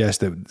would suggest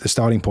that the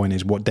starting point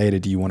is, what data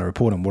do you want to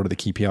report on? What are the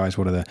KPIs?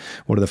 What are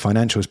the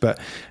financials? But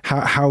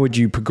how would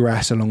you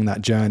progress along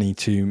that journey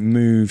to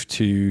move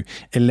to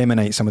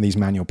eliminate some of these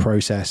manual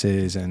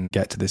processes and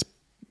get to this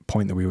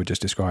point that we were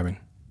just describing?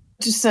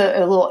 Just a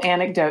little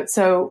anecdote.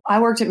 So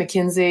I worked at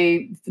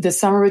McKinsey the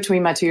summer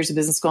between my 2 years of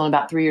business school and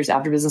about 3 years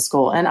after business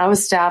school. And I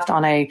was staffed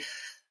on a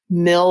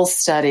mill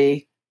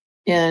study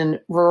in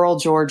rural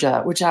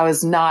Georgia, which I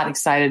was not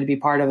excited to be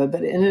part of it,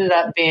 but it ended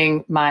up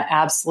being my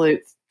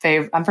absolute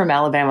favorite. I'm from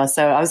Alabama,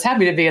 so I was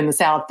happy to be in the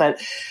South,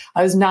 but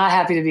I was not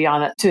happy to be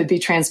on it, to be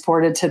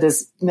transported to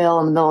this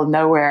mill in the middle of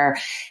nowhere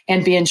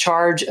and be in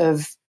charge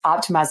of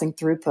optimizing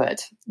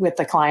throughput with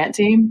the client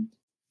team.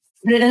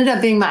 But it ended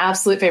up being my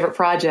absolute favorite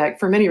project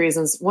for many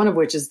reasons. One of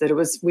which is that it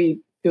was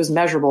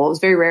measurable. It was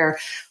very rare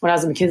when I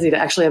was at McKinsey to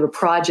actually have a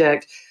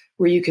project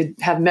where you could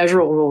have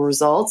measurable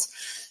results.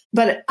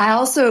 But I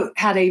also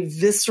had a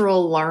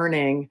visceral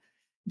learning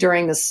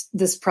during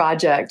this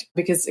project,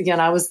 because again,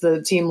 I was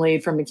the team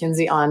lead from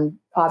McKinsey on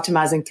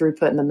optimizing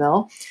throughput in the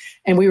mill,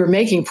 and we were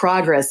making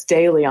progress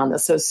daily on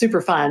this. So it's super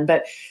fun.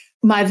 But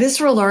my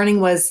visceral learning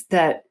was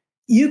that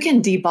you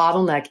can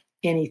debottleneck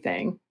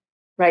anything.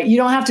 Right? You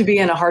don't have to be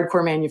in a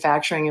hardcore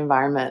manufacturing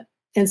environment.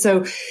 And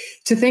so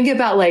to think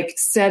about like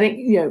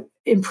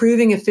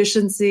improving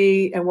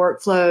efficiency and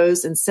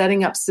workflows and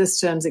setting up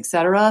systems, et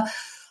cetera,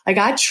 like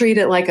I treat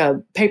it like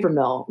a paper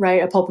mill,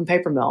 right? A pulp and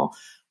paper mill,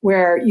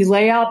 where you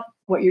lay out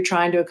what you're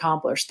trying to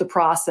accomplish, the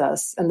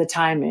process and the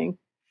timing,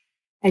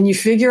 and you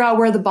figure out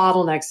where the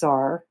bottlenecks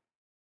are.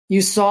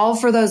 You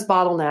solve for those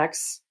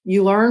bottlenecks.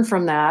 You learn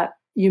from that.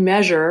 You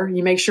measure,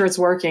 you make sure it's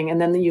working,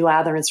 and then you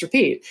lather, rinse,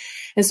 repeat.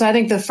 And so I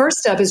think the first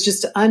step is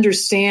just to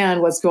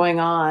understand what's going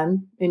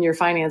on in your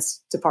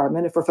finance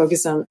department, if we're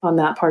focused on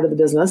that part of the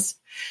business.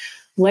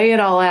 Lay it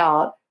all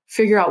out,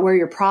 figure out where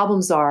your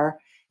problems are,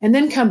 and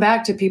then come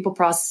back to people,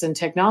 process, and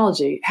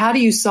technology. How do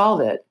you solve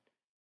it,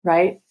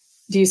 right?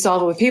 Do you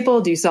solve it with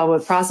people? Do you solve it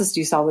with process? Do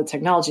you solve it with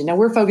technology? Now,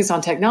 we're focused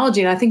on technology,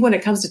 and I think when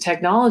it comes to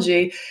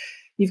technology,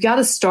 you've got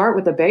to start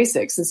with the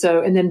basics,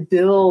 and then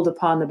build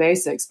upon the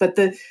basics. But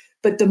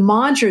the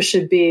mantra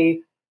should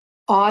be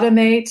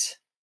automate,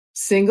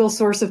 single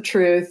source of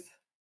truth,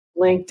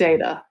 link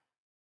data.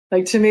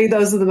 Like, to me,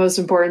 those are the most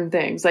important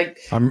things. Like,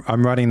 I'm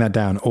writing that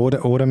down.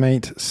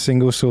 Automate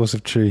single source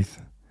of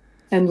truth.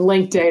 And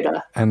linked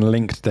data. And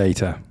linked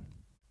data.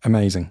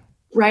 Amazing.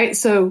 Right.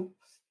 So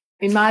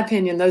in my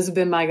opinion, those have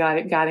been my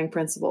guiding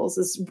principles: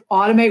 is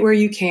automate where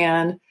you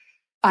can,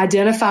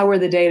 identify where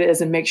the data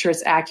is and make sure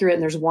it's accurate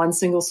and there's one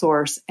single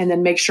source, and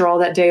then make sure all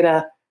that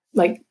data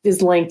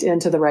is linked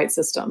into the right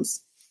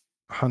systems.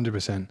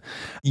 100%.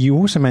 You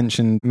also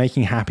mentioned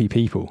making happy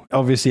people.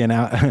 Obviously,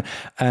 an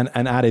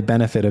added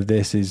benefit of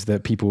this is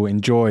that people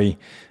enjoy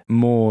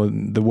more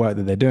the work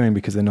that they're doing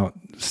because they're not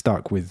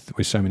stuck with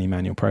so many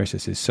manual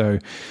processes. So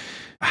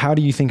how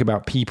do you think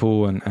about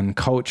people and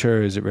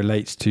culture as it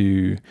relates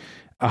to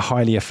a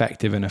highly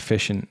effective and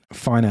efficient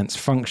finance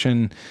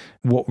function?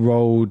 What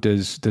role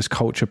does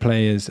culture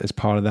play as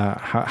part of that?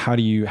 How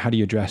do you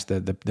address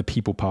the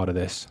people part of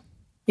this?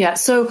 Yeah.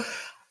 So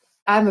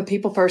I'm a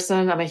people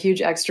person. I'm a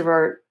huge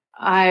extrovert.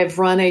 I've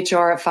run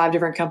HR at 5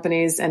 different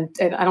companies, and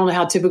I don't know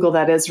how typical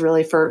that is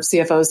really for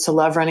CFOs to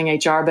love running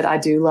HR, but I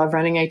do love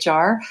running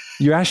HR.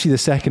 You're actually the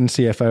second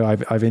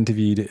CFO I've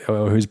interviewed,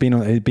 or who's been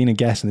a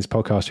guest in this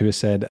podcast, who has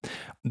said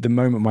the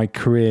moment my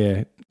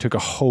career took a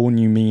whole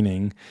new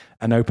meaning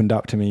and opened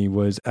up to me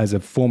was as a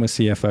former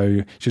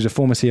CFO. She was a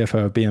former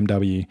CFO of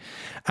BMW,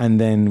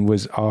 and then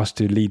was asked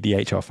to lead the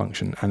HR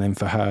function. And then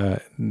for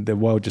her, the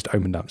world just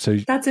opened up. So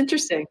that's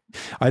interesting.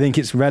 I think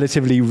it's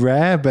relatively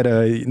rare, but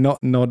not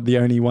the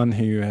only one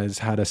who has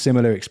had a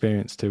similar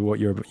experience to what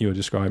you're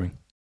describing.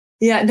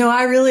 Yeah, no,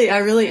 I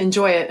really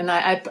enjoy it. And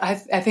I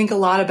think a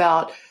lot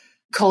about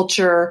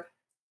culture.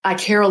 I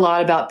care a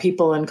lot about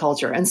people and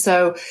culture. And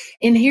so,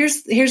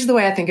 here's the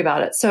way I think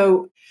about it.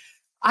 So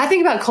I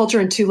think about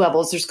culture in 2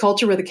 levels. There's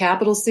culture with a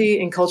capital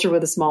C and culture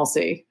with a small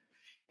c.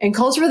 And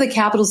culture with a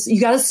capital C, you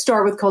got to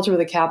start with culture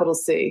with a capital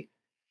C.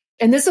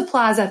 And this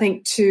applies, I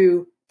think,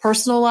 to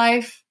personal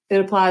life. It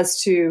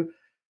applies to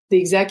the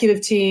executive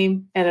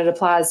team, and it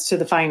applies to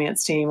the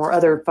finance team or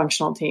other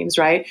functional teams,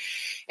 right?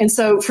 And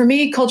so for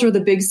me, culture with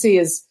a big C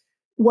is: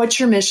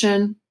 what's your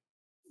mission,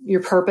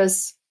 your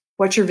purpose,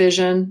 what's your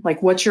vision,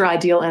 what's your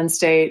ideal end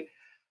state,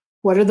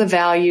 what are the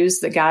values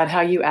that guide how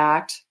you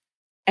act,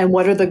 and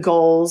what are the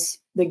goals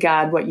that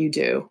guide what you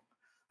do.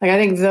 I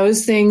think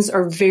those things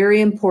are very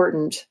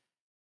important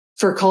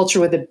for culture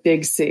with a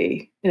big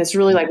C. And it's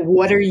really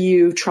what are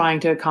you trying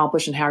to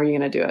accomplish and how are you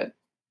going to do it?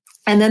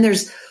 And then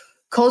there's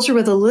culture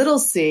with a little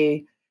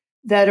c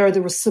that are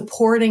the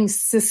supporting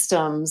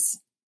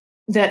systems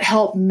that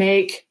help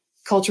make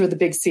culture with a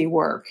big C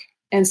work.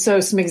 And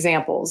so some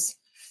examples: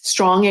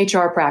 strong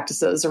HR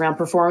practices around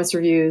performance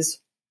reviews,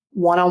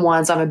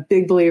 one-on-ones. I'm a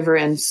big believer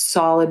in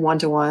solid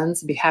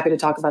one-to-ones. I'd be happy to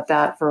talk about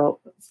that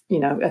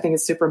I think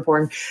it's super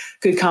important.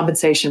 Good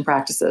compensation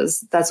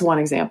practices. That's one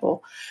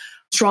example.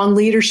 Strong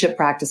leadership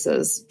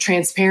practices,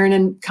 transparent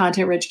and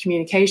content-rich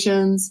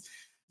communications,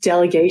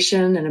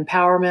 delegation and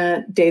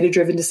empowerment,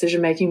 data-driven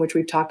decision-making, which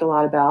we've talked a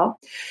lot about.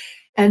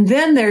 And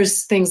then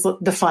there's things,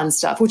 the fun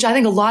stuff, which I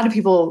think a lot of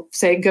people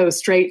say go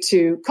straight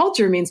to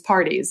culture means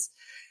parties.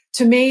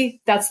 To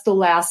me, that's the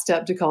last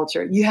step to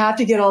culture. You have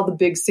to get all the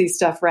big C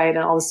stuff right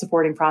and all the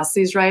supporting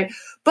processes right.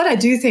 But I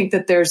do think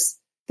that there's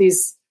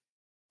these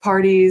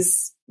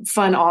parties,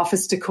 fun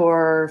office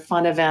decor,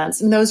 fun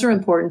events, and those are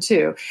important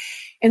too.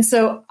 And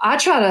so I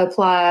try to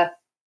apply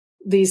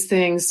these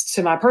things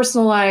to my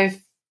personal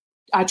life.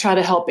 I try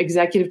to help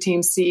executive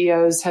teams,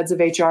 CEOs, heads of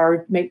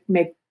HR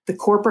make the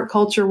corporate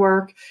culture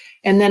work.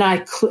 And then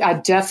I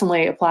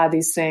definitely apply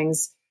these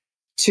things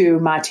to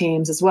my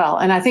teams as well.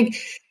 And I think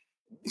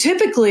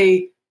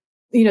typically,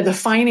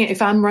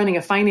 if I'm running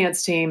a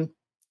finance team,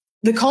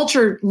 the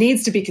culture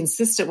needs to be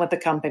consistent with the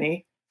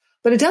company,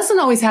 but it doesn't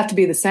always have to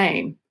be the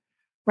same,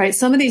 right?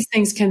 Some of these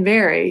things can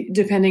vary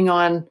depending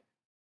on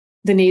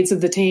the needs of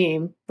the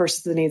team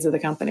versus the needs of the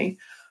company.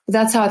 But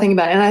that's how I think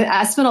about it. And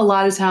I spend a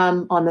lot of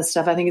time on this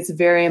stuff. I think it's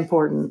very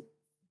important.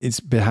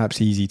 It's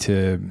perhaps easy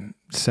to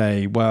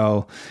say,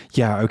 well,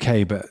 yeah,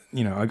 okay, but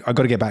I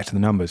got to get back to the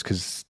numbers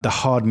because the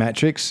hard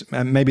metrics,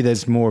 maybe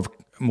there's more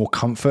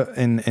comfort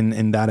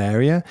in that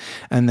area.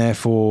 And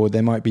therefore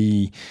there might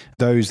be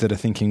those that are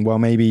thinking, well,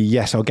 maybe,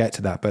 yes, I'll get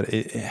to that, but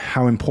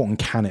how important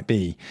can it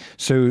be?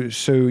 So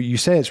you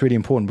say it's really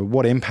important, but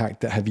what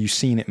impact have you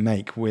seen it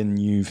make when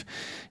you've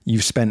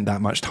spent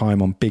that much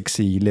time on big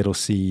C, little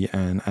c,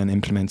 and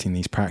implementing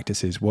these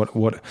practices?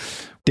 What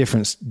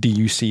difference do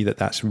you see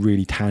that's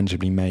really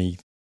tangibly made?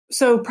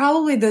 So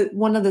probably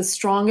one of the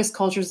strongest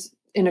cultures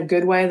in a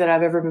good way that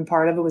I've ever been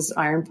part of, it was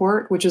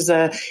Ironport, which was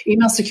a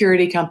email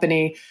security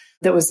company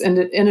that was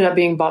ended up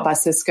being bought by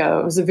Cisco.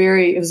 It was a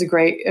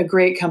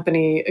great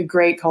company, a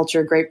great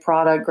culture, great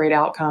product, great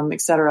outcome, et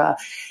cetera.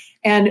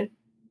 And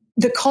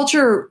the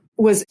culture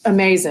was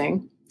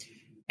amazing.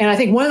 And I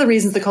think one of the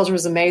reasons the culture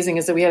was amazing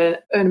is that we had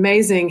an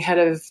amazing head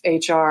of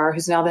HR,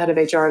 who's now the head of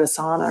HR at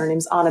Asana. Her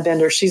name's Anna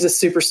Bender. She's a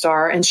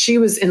superstar. And she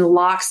was in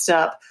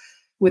lockstep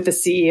with the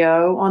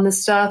CEO on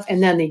this stuff.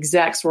 And then the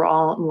execs were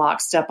all in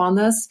lockstep on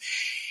this.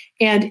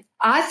 And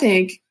I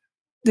think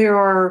there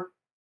are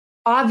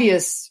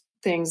obvious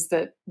things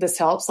that this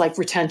helps, like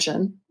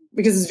retention.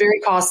 because it's very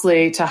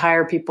costly to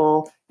hire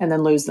people and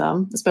then lose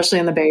them, especially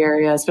in the Bay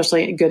Area,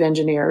 especially good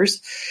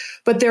engineers.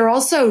 But there are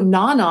also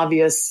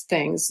non-obvious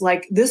things.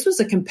 Like this was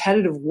a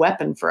competitive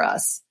weapon for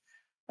us.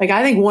 Like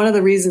I think one of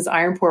the reasons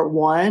Ironport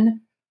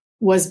won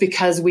was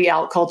because we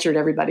out-cultured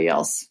everybody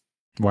else.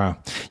 Wow.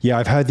 Yeah,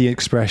 I've heard the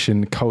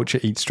expression culture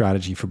eats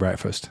strategy for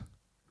breakfast.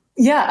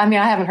 Yeah, I mean,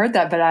 I haven't heard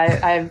that, but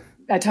I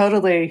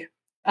totally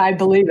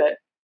believe it.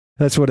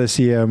 That's what a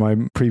CEO of my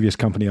previous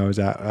company I was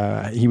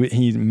at,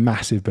 he's a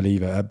massive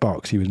believer at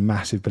Box. He was a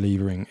massive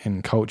believer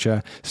in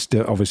culture,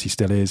 obviously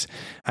still is.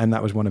 And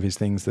that was one of his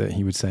things that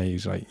he would say.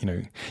 He's like,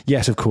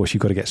 yes, of course,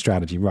 you've got to get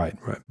strategy right.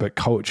 But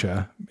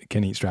culture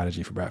can eat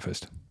strategy for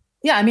breakfast.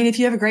 Yeah, I mean, if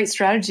you have a great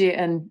strategy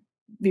and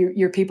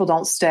your people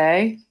don't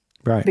stay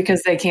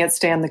because they can't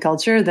stand the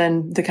culture,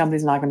 then the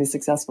company's not going to be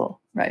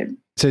successful, right?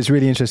 So it's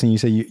really interesting. You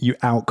say you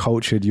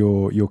out-cultured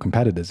your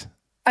competitors.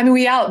 I mean,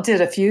 we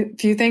outdid a few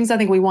things. I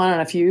think we won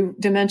on a few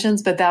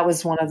dimensions, but that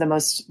was one of the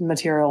most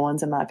material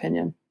ones, in my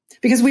opinion,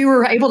 because we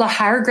were able to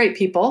hire great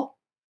people.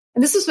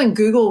 And this is when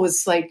Google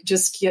was like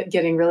just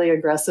getting really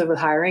aggressive with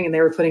hiring, and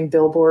they were putting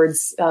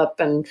billboards up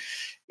and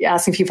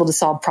asking people to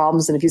solve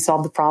problems. And if you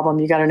solved the problem,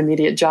 you got an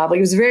immediate job. Like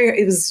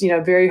it was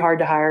very hard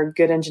to hire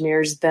good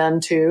engineers then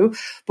too,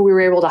 but we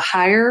were able to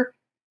hire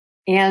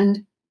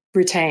and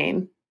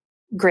retain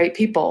great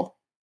people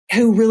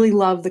who really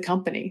loved the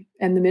company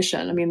and the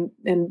mission. I mean,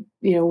 and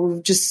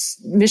we're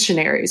just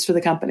missionaries for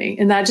the company.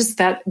 And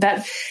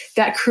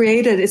that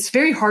created, it's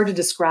very hard to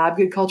describe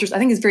good cultures. I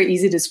think it's very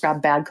easy to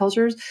describe bad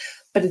cultures,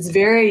 but it's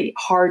very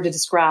hard to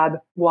describe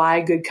why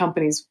good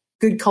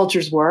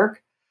cultures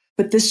work.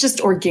 But this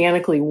just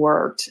organically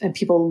worked and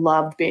people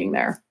loved being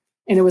there.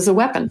 And it was a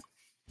weapon.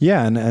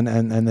 Yeah,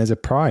 and there's a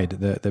pride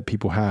that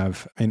people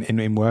have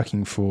in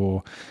working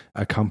for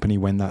a company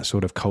when that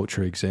sort of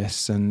culture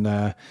exists. And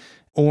I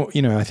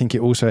think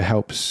it also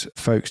helps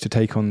folks to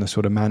take on the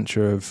sort of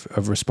mantra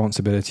of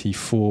responsibility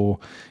for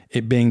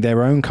it being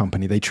their own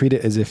company. They treat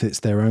it as if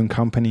it's their own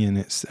company,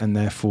 and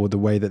therefore the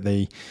way that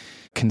they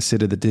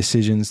consider the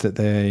decisions that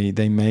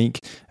they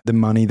make, the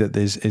money that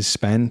is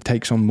spent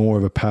takes on more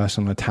of a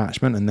personal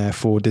attachment, and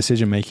therefore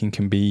decision making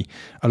can be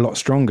a lot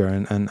stronger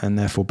and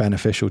therefore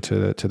beneficial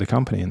to the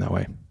company in that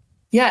way.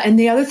 Yeah, and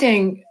the other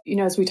thing,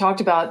 as we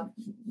talked about,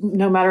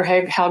 no matter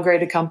how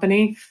great a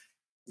company,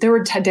 there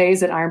were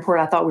days at Ironport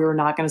I thought we were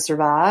not going to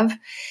survive,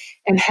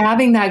 and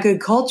having that good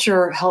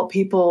culture helped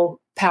people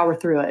power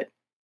through it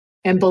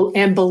and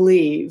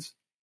believe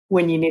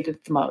when you needed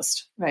it the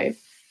most, right?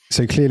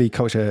 So clearly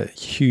culture,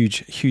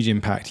 huge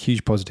impact,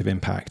 huge positive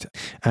impact.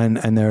 And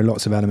there are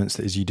lots of elements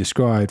that, as you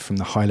described, from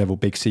the high level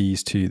big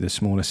C's to the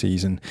smaller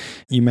C's. And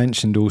you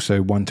mentioned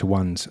also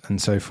one-to-ones and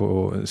so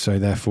forth. So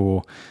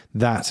therefore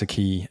that's a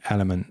key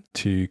element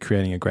to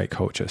creating a great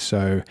culture.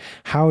 So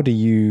how do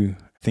you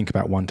think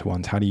about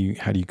one-to-ones? How do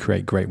you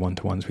create great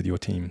one-to-ones with your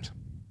teams?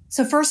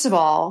 So first of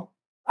all,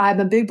 I'm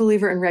a big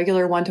believer in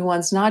regular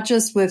one-to-ones, not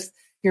just with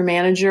your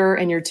manager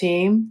and your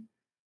team,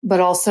 but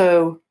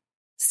also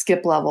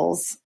skip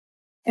levels.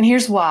 And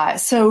here's why.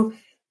 So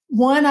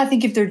one, I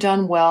think if they're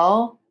done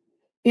well,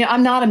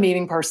 I'm not a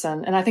meeting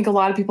person. And I think a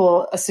lot of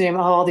people assume,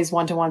 all these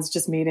one-to-ones,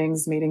 just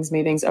meetings,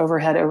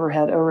 overhead.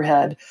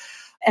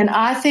 And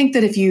I think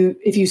that if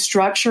you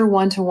structure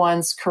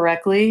one-to-ones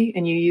correctly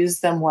and you use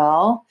them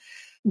well,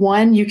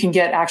 one, you can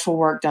get actual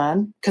work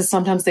done because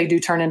sometimes they do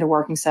turn into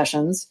working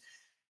sessions.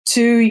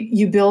 Two,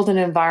 you build an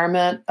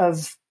environment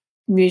of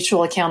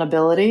mutual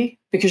accountability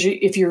because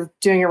if you're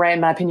doing it right,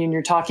 in my opinion,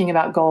 you're talking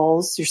about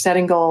goals, you're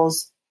setting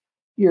goals,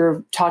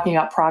 you're talking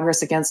about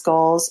progress against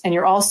goals, and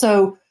you're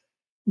also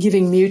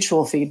giving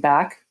mutual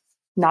feedback,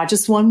 not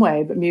just one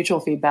way, but mutual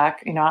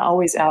feedback.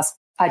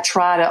 I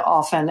try to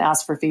often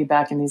ask for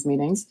feedback in these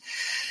meetings.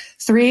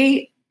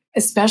 Three,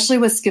 especially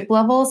with skip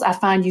levels, I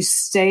find you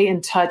stay in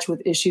touch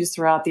with issues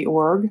throughout the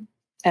org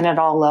and at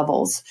all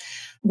levels.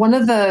 One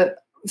of the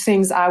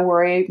things I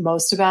worry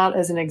most about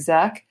as an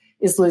exec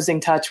is losing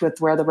touch with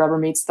where the rubber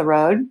meets the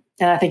road.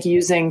 And I think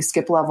using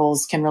skip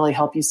levels can really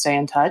help you stay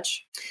in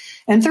touch.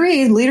 And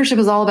three, leadership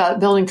is all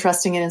about building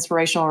trusting and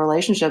inspirational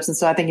relationships. And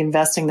so I think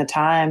investing the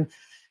time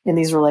in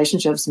these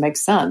relationships makes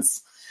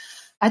sense.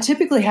 I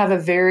typically have a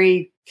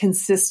very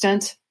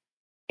consistent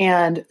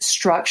and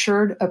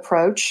structured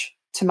approach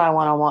to my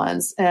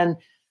one-on-ones. And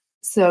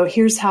so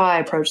here's how I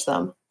approach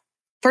them.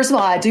 First of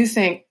all, I do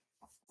think,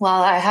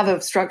 while I have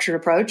a structured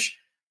approach,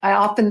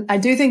 I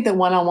do think that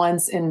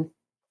one-on-ones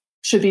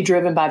should be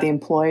driven by the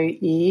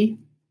employee,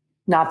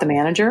 not the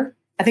manager.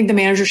 I think the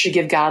manager should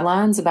give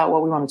guidelines about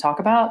what we want to talk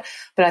about,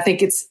 but I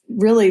think it's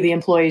really the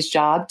employee's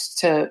job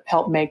to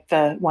help make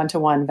the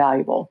one-to-one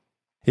valuable.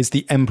 It's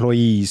the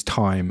employee's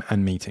time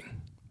and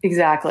meeting.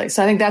 Exactly.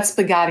 So I think that's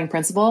the guiding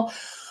principle.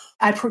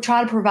 I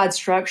try to provide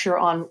structure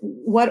on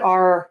what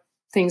are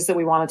things that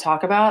we want to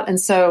talk about. And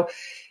so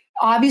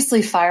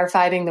obviously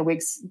firefighting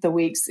the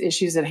week's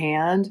issues at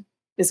hand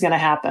is going to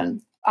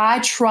happen. I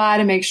try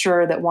to make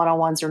sure that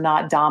one-on-ones are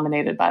not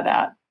dominated by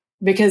that,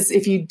 because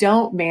if you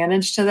don't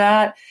manage to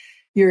that,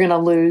 you're going to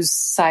lose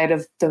sight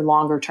of the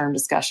longer term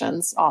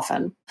discussions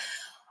often.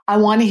 I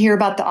want to hear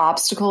about the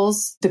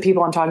obstacles the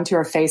people I'm talking to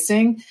are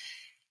facing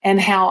and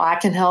how I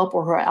can help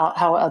or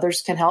how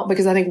others can help.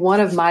 Because I think one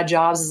of my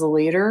jobs as a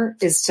leader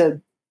is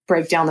to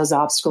break down those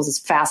obstacles as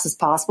fast as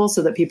possible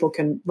so that people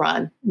can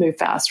move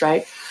fast,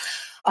 right?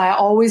 I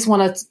always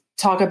want to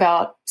talk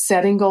about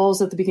setting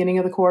goals at the beginning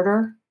of the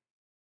quarter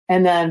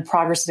and then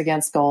progress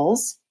against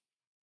goals.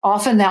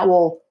 Often that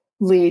will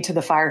lead to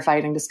the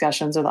firefighting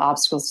discussions or the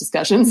obstacles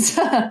discussions.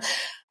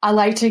 I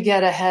like to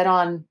get ahead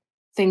on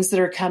things that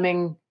are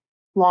coming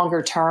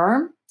longer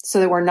term so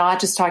that we're not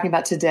just talking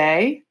about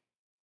today,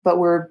 but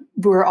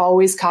we're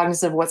always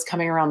cognizant of what's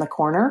coming around the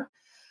corner.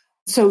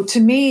 So to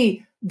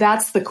me,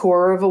 that's the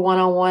core of a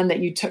one-on-one that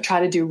you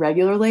try to do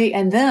regularly.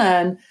 And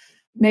then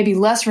maybe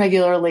less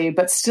regularly,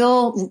 but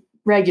still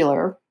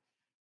regular,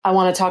 I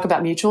want to talk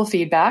about mutual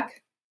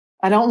feedback.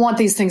 I don't want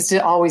these things to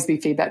always be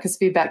feedback because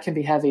feedback can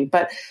be heavy,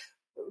 but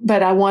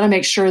I want to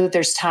make sure that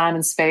there's time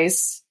and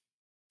space.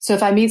 So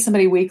if I meet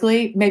somebody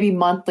weekly, maybe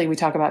monthly, we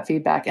talk about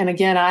feedback. And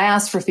again, I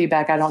ask for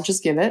feedback. I don't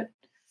just give it.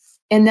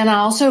 And then I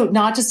also,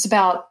 not just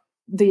about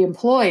the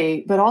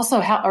employee, but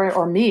also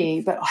or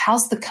me, but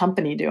how's the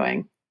company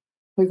doing?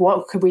 Like,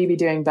 what could we be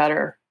doing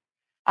better?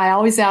 I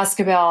always ask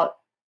about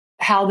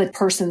how the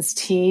person's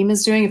team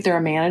is doing if they're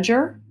a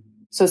manager.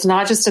 So it's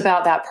not just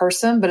about that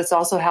person, but it's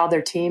also how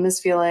their team is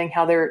feeling,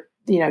 how they're,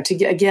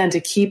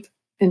 to keep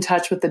in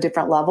touch with the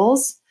different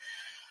levels.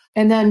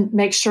 And then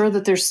make sure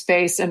that there's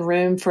space and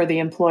room for the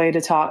employee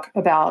to talk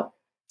about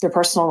their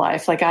personal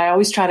life. Like I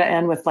always try to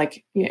end with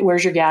like,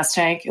 where's your gas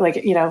tank?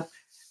 Like,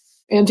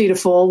 empty to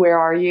full, where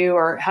are you?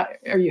 Or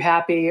are you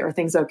happy? Are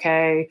things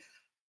okay?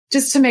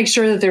 Just to make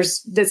sure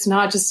that that's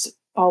not just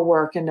all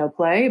work and no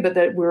play, but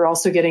that we're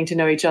also getting to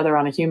know each other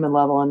on a human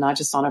level and not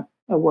just on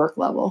a work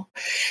level.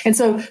 And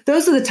so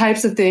those are the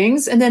types of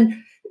things. And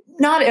then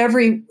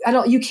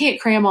you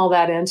can't cram all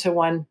that into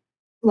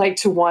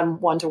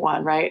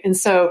one-to-one, right? And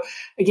so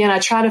again, I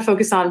try to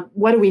focus on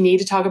what do we need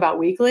to talk about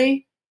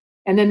weekly?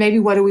 And then maybe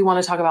what do we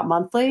want to talk about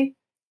monthly?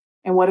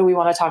 And what do we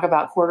want to talk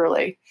about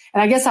quarterly?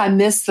 And I guess I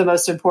missed the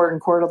most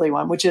important quarterly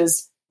one, which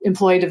is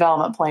employee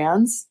development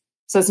plans.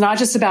 So it's not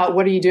just about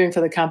what are you doing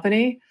for the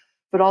company,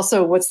 but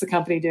also what's the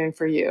company doing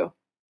for you?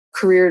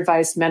 Career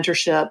advice,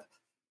 mentorship,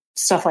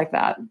 stuff like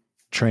that.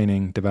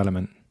 Training,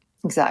 development.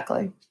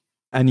 Exactly.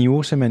 And you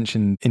also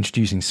mentioned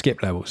introducing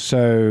skip levels.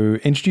 So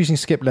introducing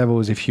skip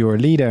levels, if you're a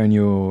leader and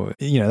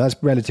that's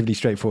relatively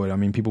straightforward. I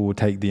mean, people will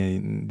take the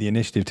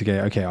initiative to go,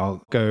 okay,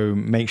 I'll go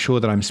make sure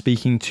that I'm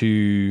speaking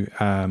to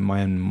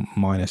my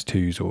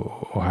N-2s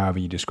or however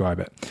you describe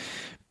it.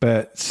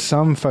 But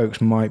some folks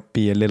might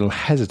be a little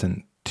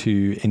hesitant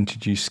to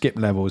introduce skip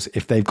levels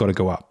if they've got to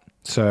go up.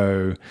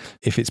 So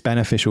if it's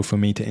beneficial for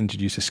me to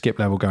introduce a skip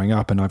level going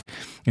up and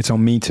it's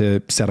on me to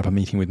set up a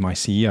meeting with my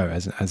CEO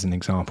as an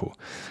example,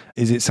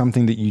 is it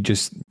something that you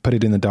just put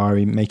it in the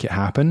diary, make it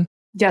happen?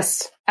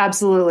 Yes,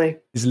 absolutely.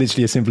 It's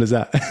literally as simple as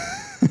that.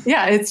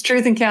 Yeah, it's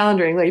truth in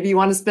calendaring. Like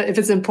if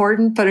it's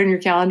important, put it in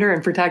your calendar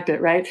and protect it,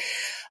 right?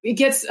 It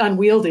gets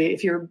unwieldy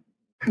if you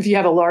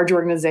have a large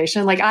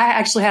organization. Like I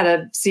actually had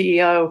a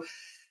CEO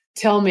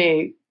tell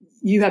me,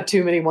 you have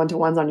too many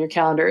one-to-ones on your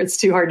calendar. It's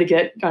too hard to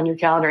get on your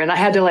calendar. And I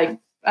had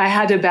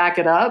to back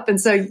it up.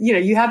 And so,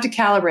 you have to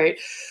calibrate.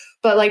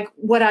 But like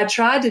what I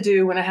tried to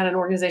do when I had an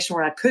organization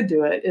where I could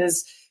do it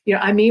is,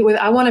 I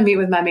want to meet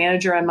with my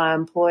manager and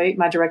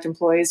my direct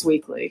employees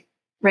weekly.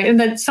 Right. And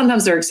then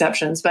sometimes there are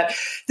exceptions, but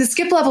the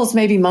skip levels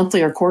may be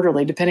monthly or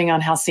quarterly, depending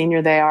on how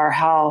senior they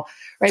are,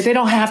 right. They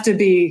don't have to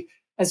be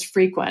as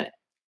frequent.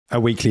 A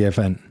weekly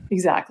event.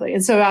 Exactly.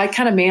 And so I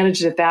kind of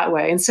managed it that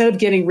way. Instead of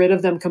getting rid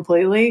of them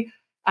completely,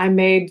 I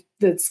made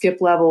the skip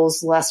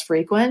levels less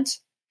frequent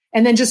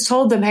and then just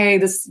told them, hey,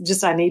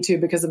 I need to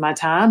because of my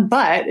time.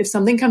 But if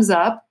something comes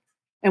up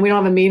and we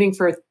don't have a meeting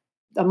for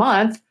a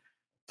month,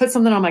 put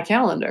something on my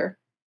calendar.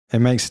 It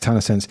makes a ton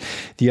of sense.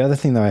 The other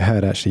thing that I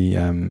heard actually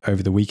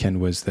over the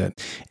weekend was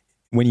that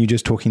when you're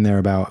just talking there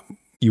about,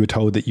 you were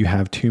told that you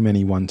have too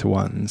many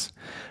one-to-ones.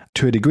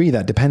 To a degree,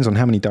 that depends on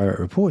how many direct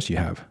reports you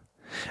have.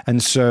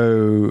 And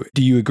so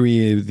do you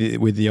agree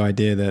with the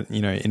idea that,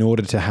 in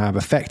order to have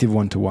effective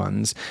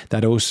one-to-ones,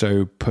 that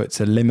also puts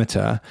a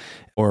limiter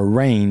or a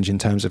range in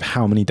terms of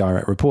how many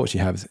direct reports you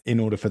have in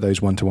order for those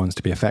one-to-ones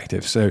to be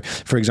effective? So,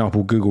 for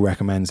example, Google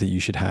recommends that you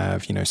should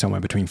have, somewhere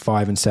between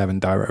 5 and 7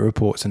 direct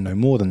reports and no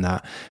more than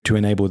that to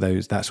enable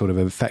that sort of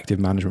effective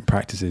management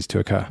practices to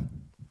occur.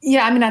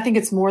 Yeah, I mean, I think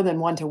it's more than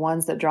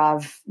one-to-ones that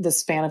drive the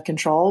span of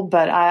control,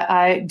 but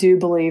I do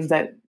believe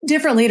that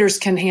different leaders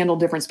can handle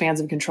different spans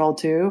of control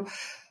too.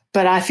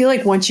 But I feel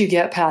like once you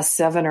get past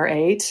 7 or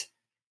 8,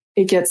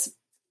 it gets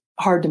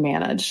hard to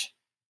manage.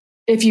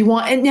 If you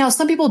want, and now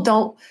some people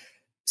don't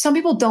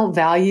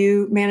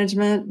value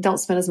management, don't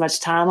spend as much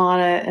time on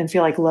it and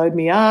feel like load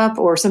me up,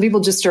 or some people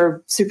just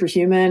are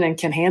superhuman and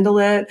can handle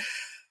it.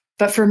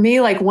 But for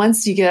me, like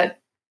once you get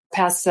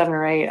past 7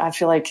 or 8, I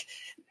feel like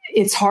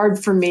it's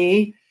hard for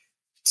me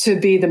to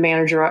be the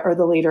manager or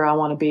the leader I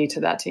want to be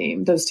to that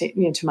team,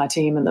 to my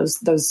team and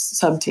those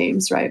sub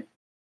teams, right?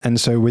 And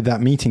so with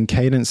that meeting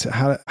cadence,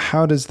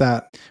 how does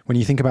that, when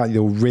you think about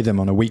your rhythm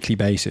on a weekly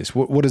basis,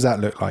 what does that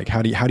look like?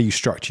 How do you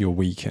structure your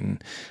week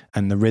and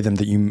the rhythm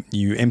that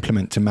you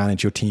implement to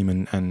manage your team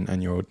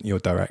and your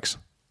directs?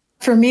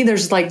 For me,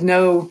 there's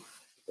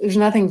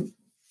nothing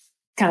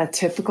kind of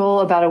typical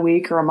about a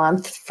week or a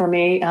month for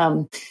me.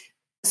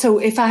 So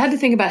if I had to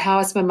think about how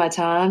I spend my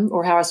time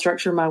or how I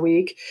structure my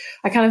week,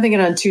 I kind of think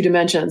it on two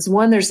dimensions.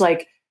 One, there's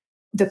like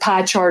the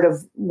pie chart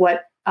of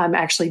what I'm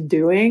actually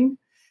doing.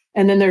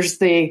 And then there's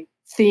the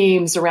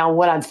themes around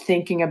what I'm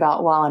thinking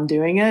about while I'm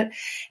doing it.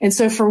 And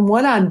so for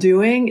what I'm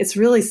doing, it's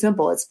really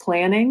simple. It's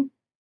planning,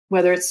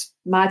 whether it's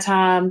my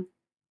time,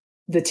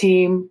 the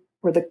team,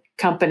 or the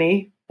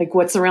company, like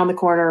what's around the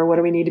corner, what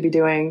do we need to be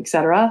doing, et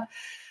cetera.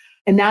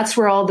 And that's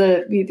where all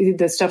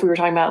the stuff we were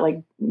talking about,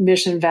 like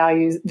mission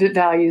values,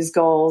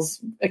 goals,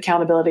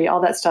 accountability,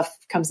 all that stuff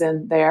comes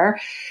in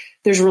there.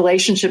 There's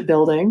relationship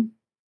building,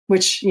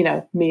 which,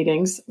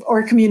 meetings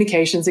or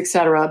communications, et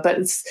cetera. But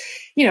it's,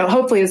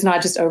 hopefully it's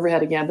not just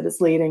overhead again, but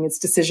it's leading, it's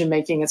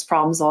decision-making, it's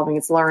problem solving,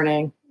 it's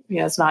learning.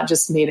 It's not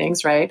just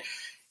meetings, right?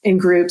 In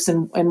groups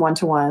and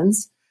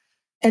one-to-ones.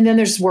 And then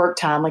there's work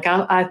time. Like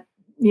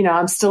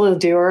I'm still a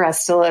doer. I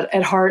still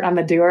at heart, I'm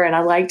a doer, and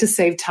I like to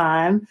save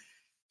time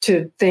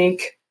to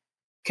think,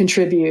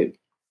 contribute,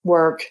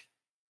 work,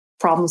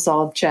 problem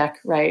solve, check,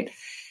 right?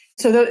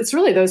 So it's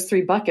really those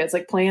three buckets,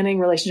 like planning,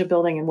 relationship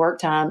building, and work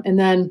time. And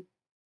then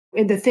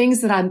the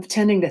things that I'm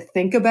tending to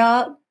think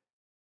about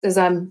as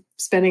I'm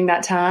spending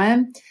that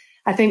time,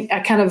 I think I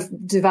kind of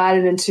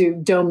divided into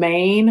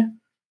domain,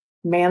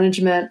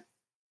 management,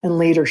 and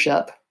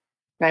leadership,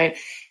 right?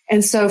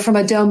 And so from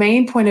a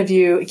domain point of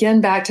view, again,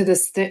 back to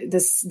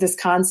this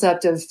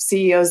concept of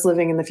CEOs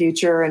living in the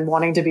future and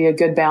wanting to be a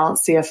good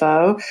balanced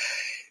CFO,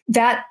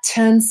 that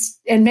tends,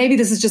 and maybe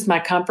this is just my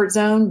comfort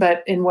zone,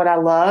 but in what I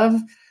love,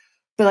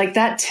 but like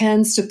that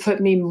tends to put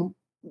me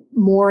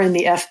more in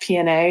the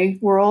FP&A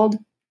world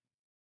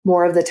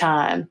more of the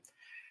time,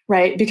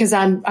 right? Because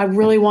I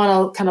really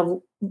want to kind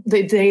of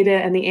the data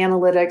and the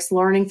analytics,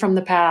 learning from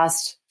the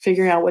past,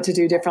 figuring out what to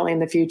do differently in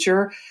the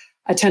future.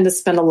 I tend to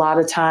spend a lot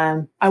of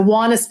time. I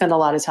want to spend a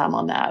lot of time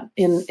on that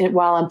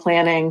while I'm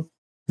planning.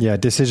 Yeah,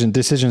 decision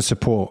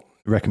support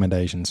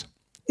recommendations.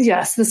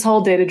 Yes, this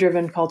whole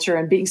data-driven culture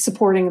and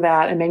supporting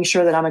that and making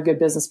sure that I'm a good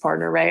business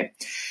partner, right?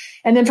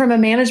 And then from a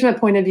management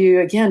point of view,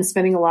 again,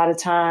 spending a lot of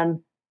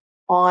time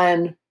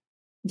on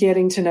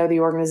getting to know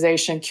the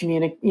organization,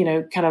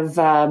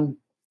 the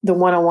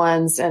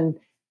one-on-ones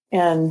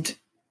and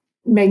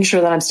making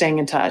sure that I'm staying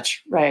in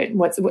touch, right?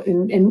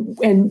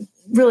 And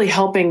really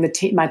helping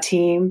my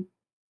team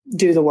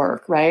do the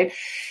work, right?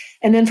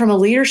 And then from a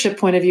leadership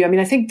point of view,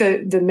 I think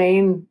the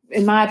main,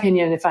 in my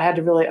opinion, if I had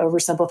to really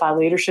oversimplify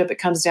leadership, it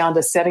comes down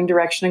to setting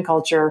direction and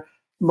culture,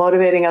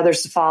 motivating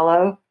others to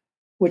follow,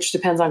 which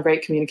depends on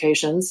great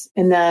communications,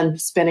 and then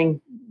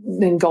spending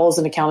in goals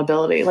and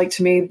accountability. Like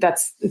to me,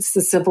 it's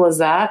as simple as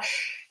that.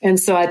 And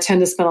so I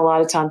tend to spend a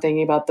lot of time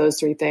thinking about those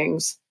three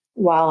things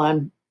while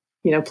I'm,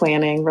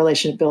 planning,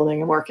 relationship building,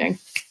 and working.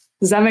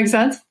 Does that make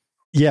sense?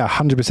 Yeah,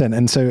 100%.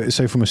 And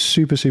so from a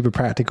super, super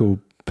practical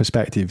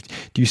perspective,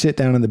 do you sit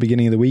down at the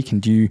beginning of the week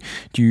and do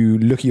you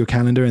look at your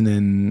calendar and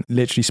then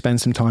literally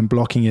spend some time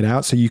blocking it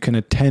out so you can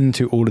attend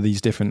to all of these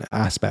different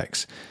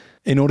aspects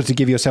in order to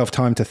give yourself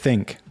time to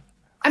think?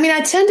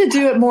 I tend to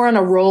do it more on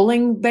a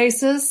rolling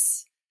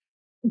basis,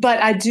 but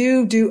I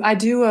do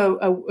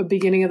a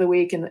beginning of the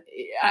week, and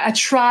I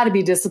try to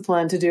be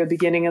disciplined to do a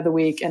beginning of the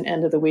week and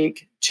end of the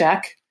week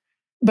check,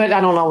 but it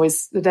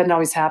doesn't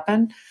always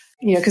happen,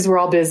 because we're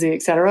all busy,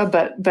 et cetera.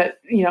 But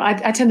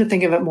I tend to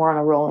think of it more on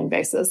a rolling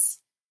basis.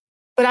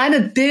 But I'm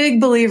a big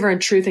believer in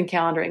truth and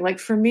calendaring. Like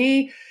for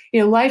me,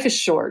 life is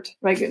short.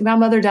 Like my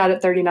mother died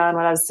at 39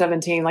 when I was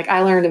 17. Like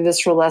I learned a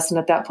visceral lesson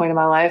at that point in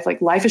my life.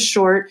 Like life is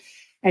short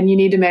and you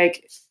need to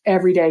make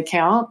every day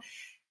count.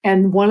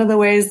 And one of the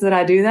ways that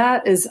I do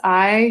that is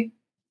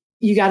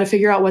you got to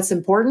figure out what's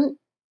important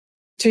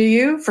to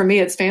you. For me,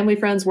 it's family,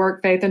 friends,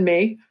 work, faith, and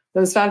me.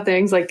 Those 5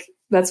 things, like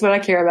that's what I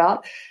care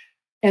about.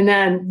 And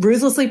then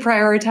ruthlessly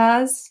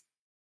prioritize,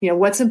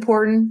 what's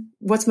important,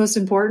 what's most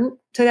important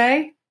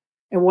today.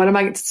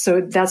 And so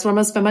that's what I'm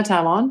going to spend my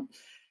time on.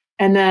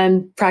 And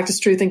then practice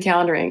truth and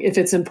calendaring. If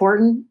it's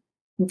important,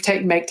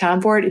 make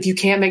time for it. If you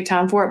can't make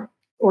time for it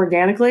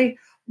organically,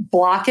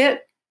 block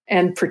it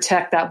and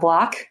protect that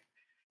block.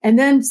 And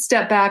then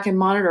step back and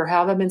monitor how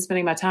have I been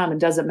spending my time and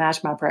does it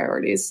match my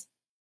priorities?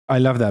 I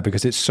love that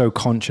because it's so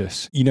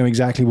conscious. You know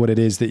exactly what it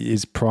is that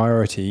is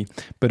priority,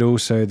 but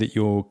also that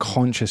you're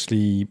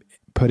consciously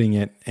putting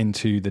it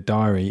into the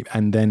diary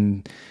and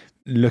then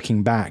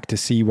looking back to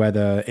see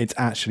whether it's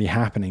actually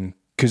happening.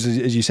 Because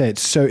as you say,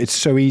 it's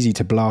so easy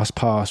to blast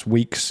past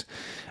weeks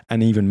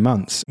and even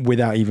months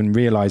without even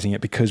realizing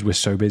it because we're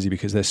so busy,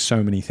 because there's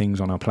so many things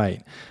on our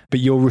plate. But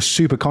you're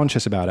super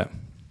conscious about it.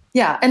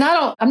 Yeah. And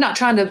I'm not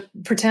trying to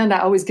pretend I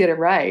always get it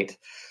right,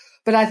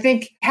 but I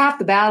think half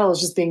the battle is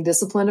just being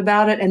disciplined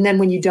about it. And then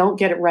when you don't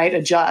get it right,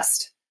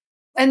 adjust.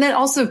 And then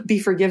also be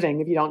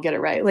forgiving if you don't get it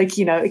right. Like,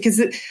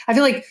 because I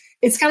feel like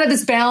it's kind of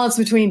this balance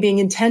between being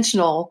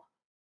intentional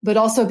but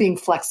also being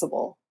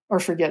flexible or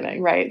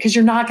forgiving, right? Because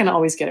you're not going to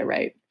always get it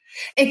right.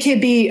 It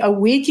could be a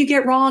week you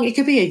get wrong. It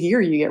could be a year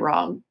you get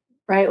wrong,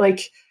 right?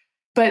 Like,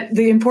 but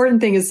the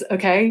important thing is,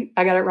 okay,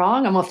 I got it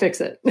wrong. I'm going to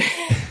fix it.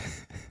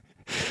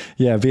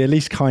 Yeah, be at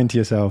least kind to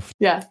yourself.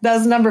 Yeah,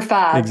 that's number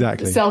 5.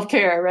 Exactly.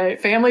 Self-care,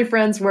 right? Family,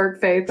 friends, work,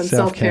 faith, and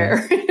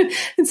self-care.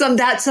 And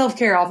that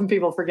self-care often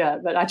people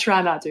forget, but I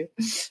try not to.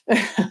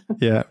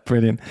 Yeah,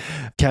 brilliant.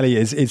 Kelly,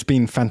 it's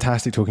been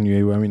fantastic talking to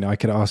you. I mean, I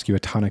could ask you a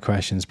ton of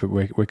questions, but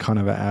we're kind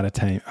of out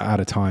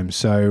of time.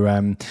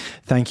 So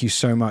thank you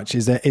so much.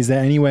 Is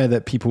there anywhere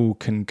that people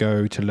can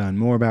go to learn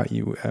more about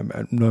you?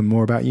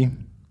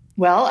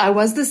 Well, I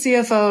was the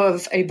CFO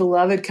of a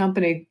beloved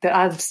company that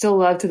I still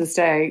love to this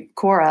day,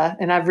 Quora,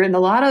 and I've written a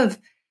lot of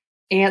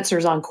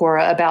answers on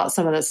Quora about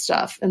some of this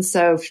stuff. And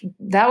so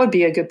that would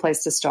be a good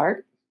place to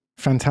start.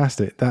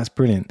 Fantastic. That's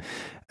brilliant.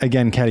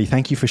 Again, Kelly,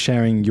 thank you for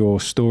sharing your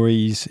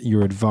stories,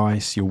 your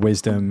advice, your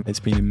wisdom.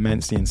 It's been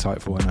immensely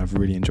insightful and I've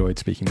really enjoyed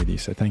speaking with you.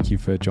 So thank you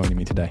for joining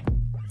me today.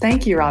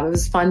 Thank you, Rob. It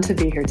was fun to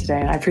be here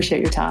today and I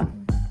appreciate your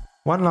time.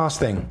 One last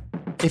thing.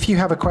 If you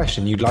have a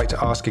question you'd like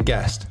to ask a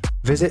guest,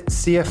 visit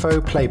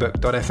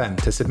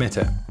cfoplaybook.fm to submit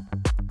it.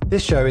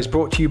 This show is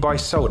brought to you by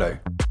Soldo,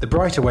 the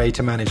brighter way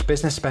to manage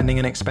business spending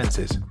and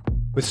expenses.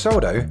 With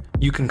Soldo,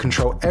 you can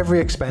control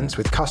every expense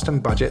with custom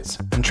budgets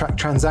and track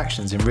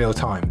transactions in real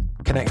time.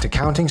 Connect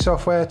accounting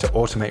software to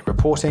automate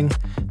reporting,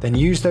 then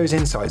use those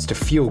insights to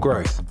fuel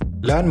growth.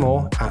 Learn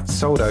more at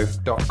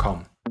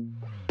soldo.com.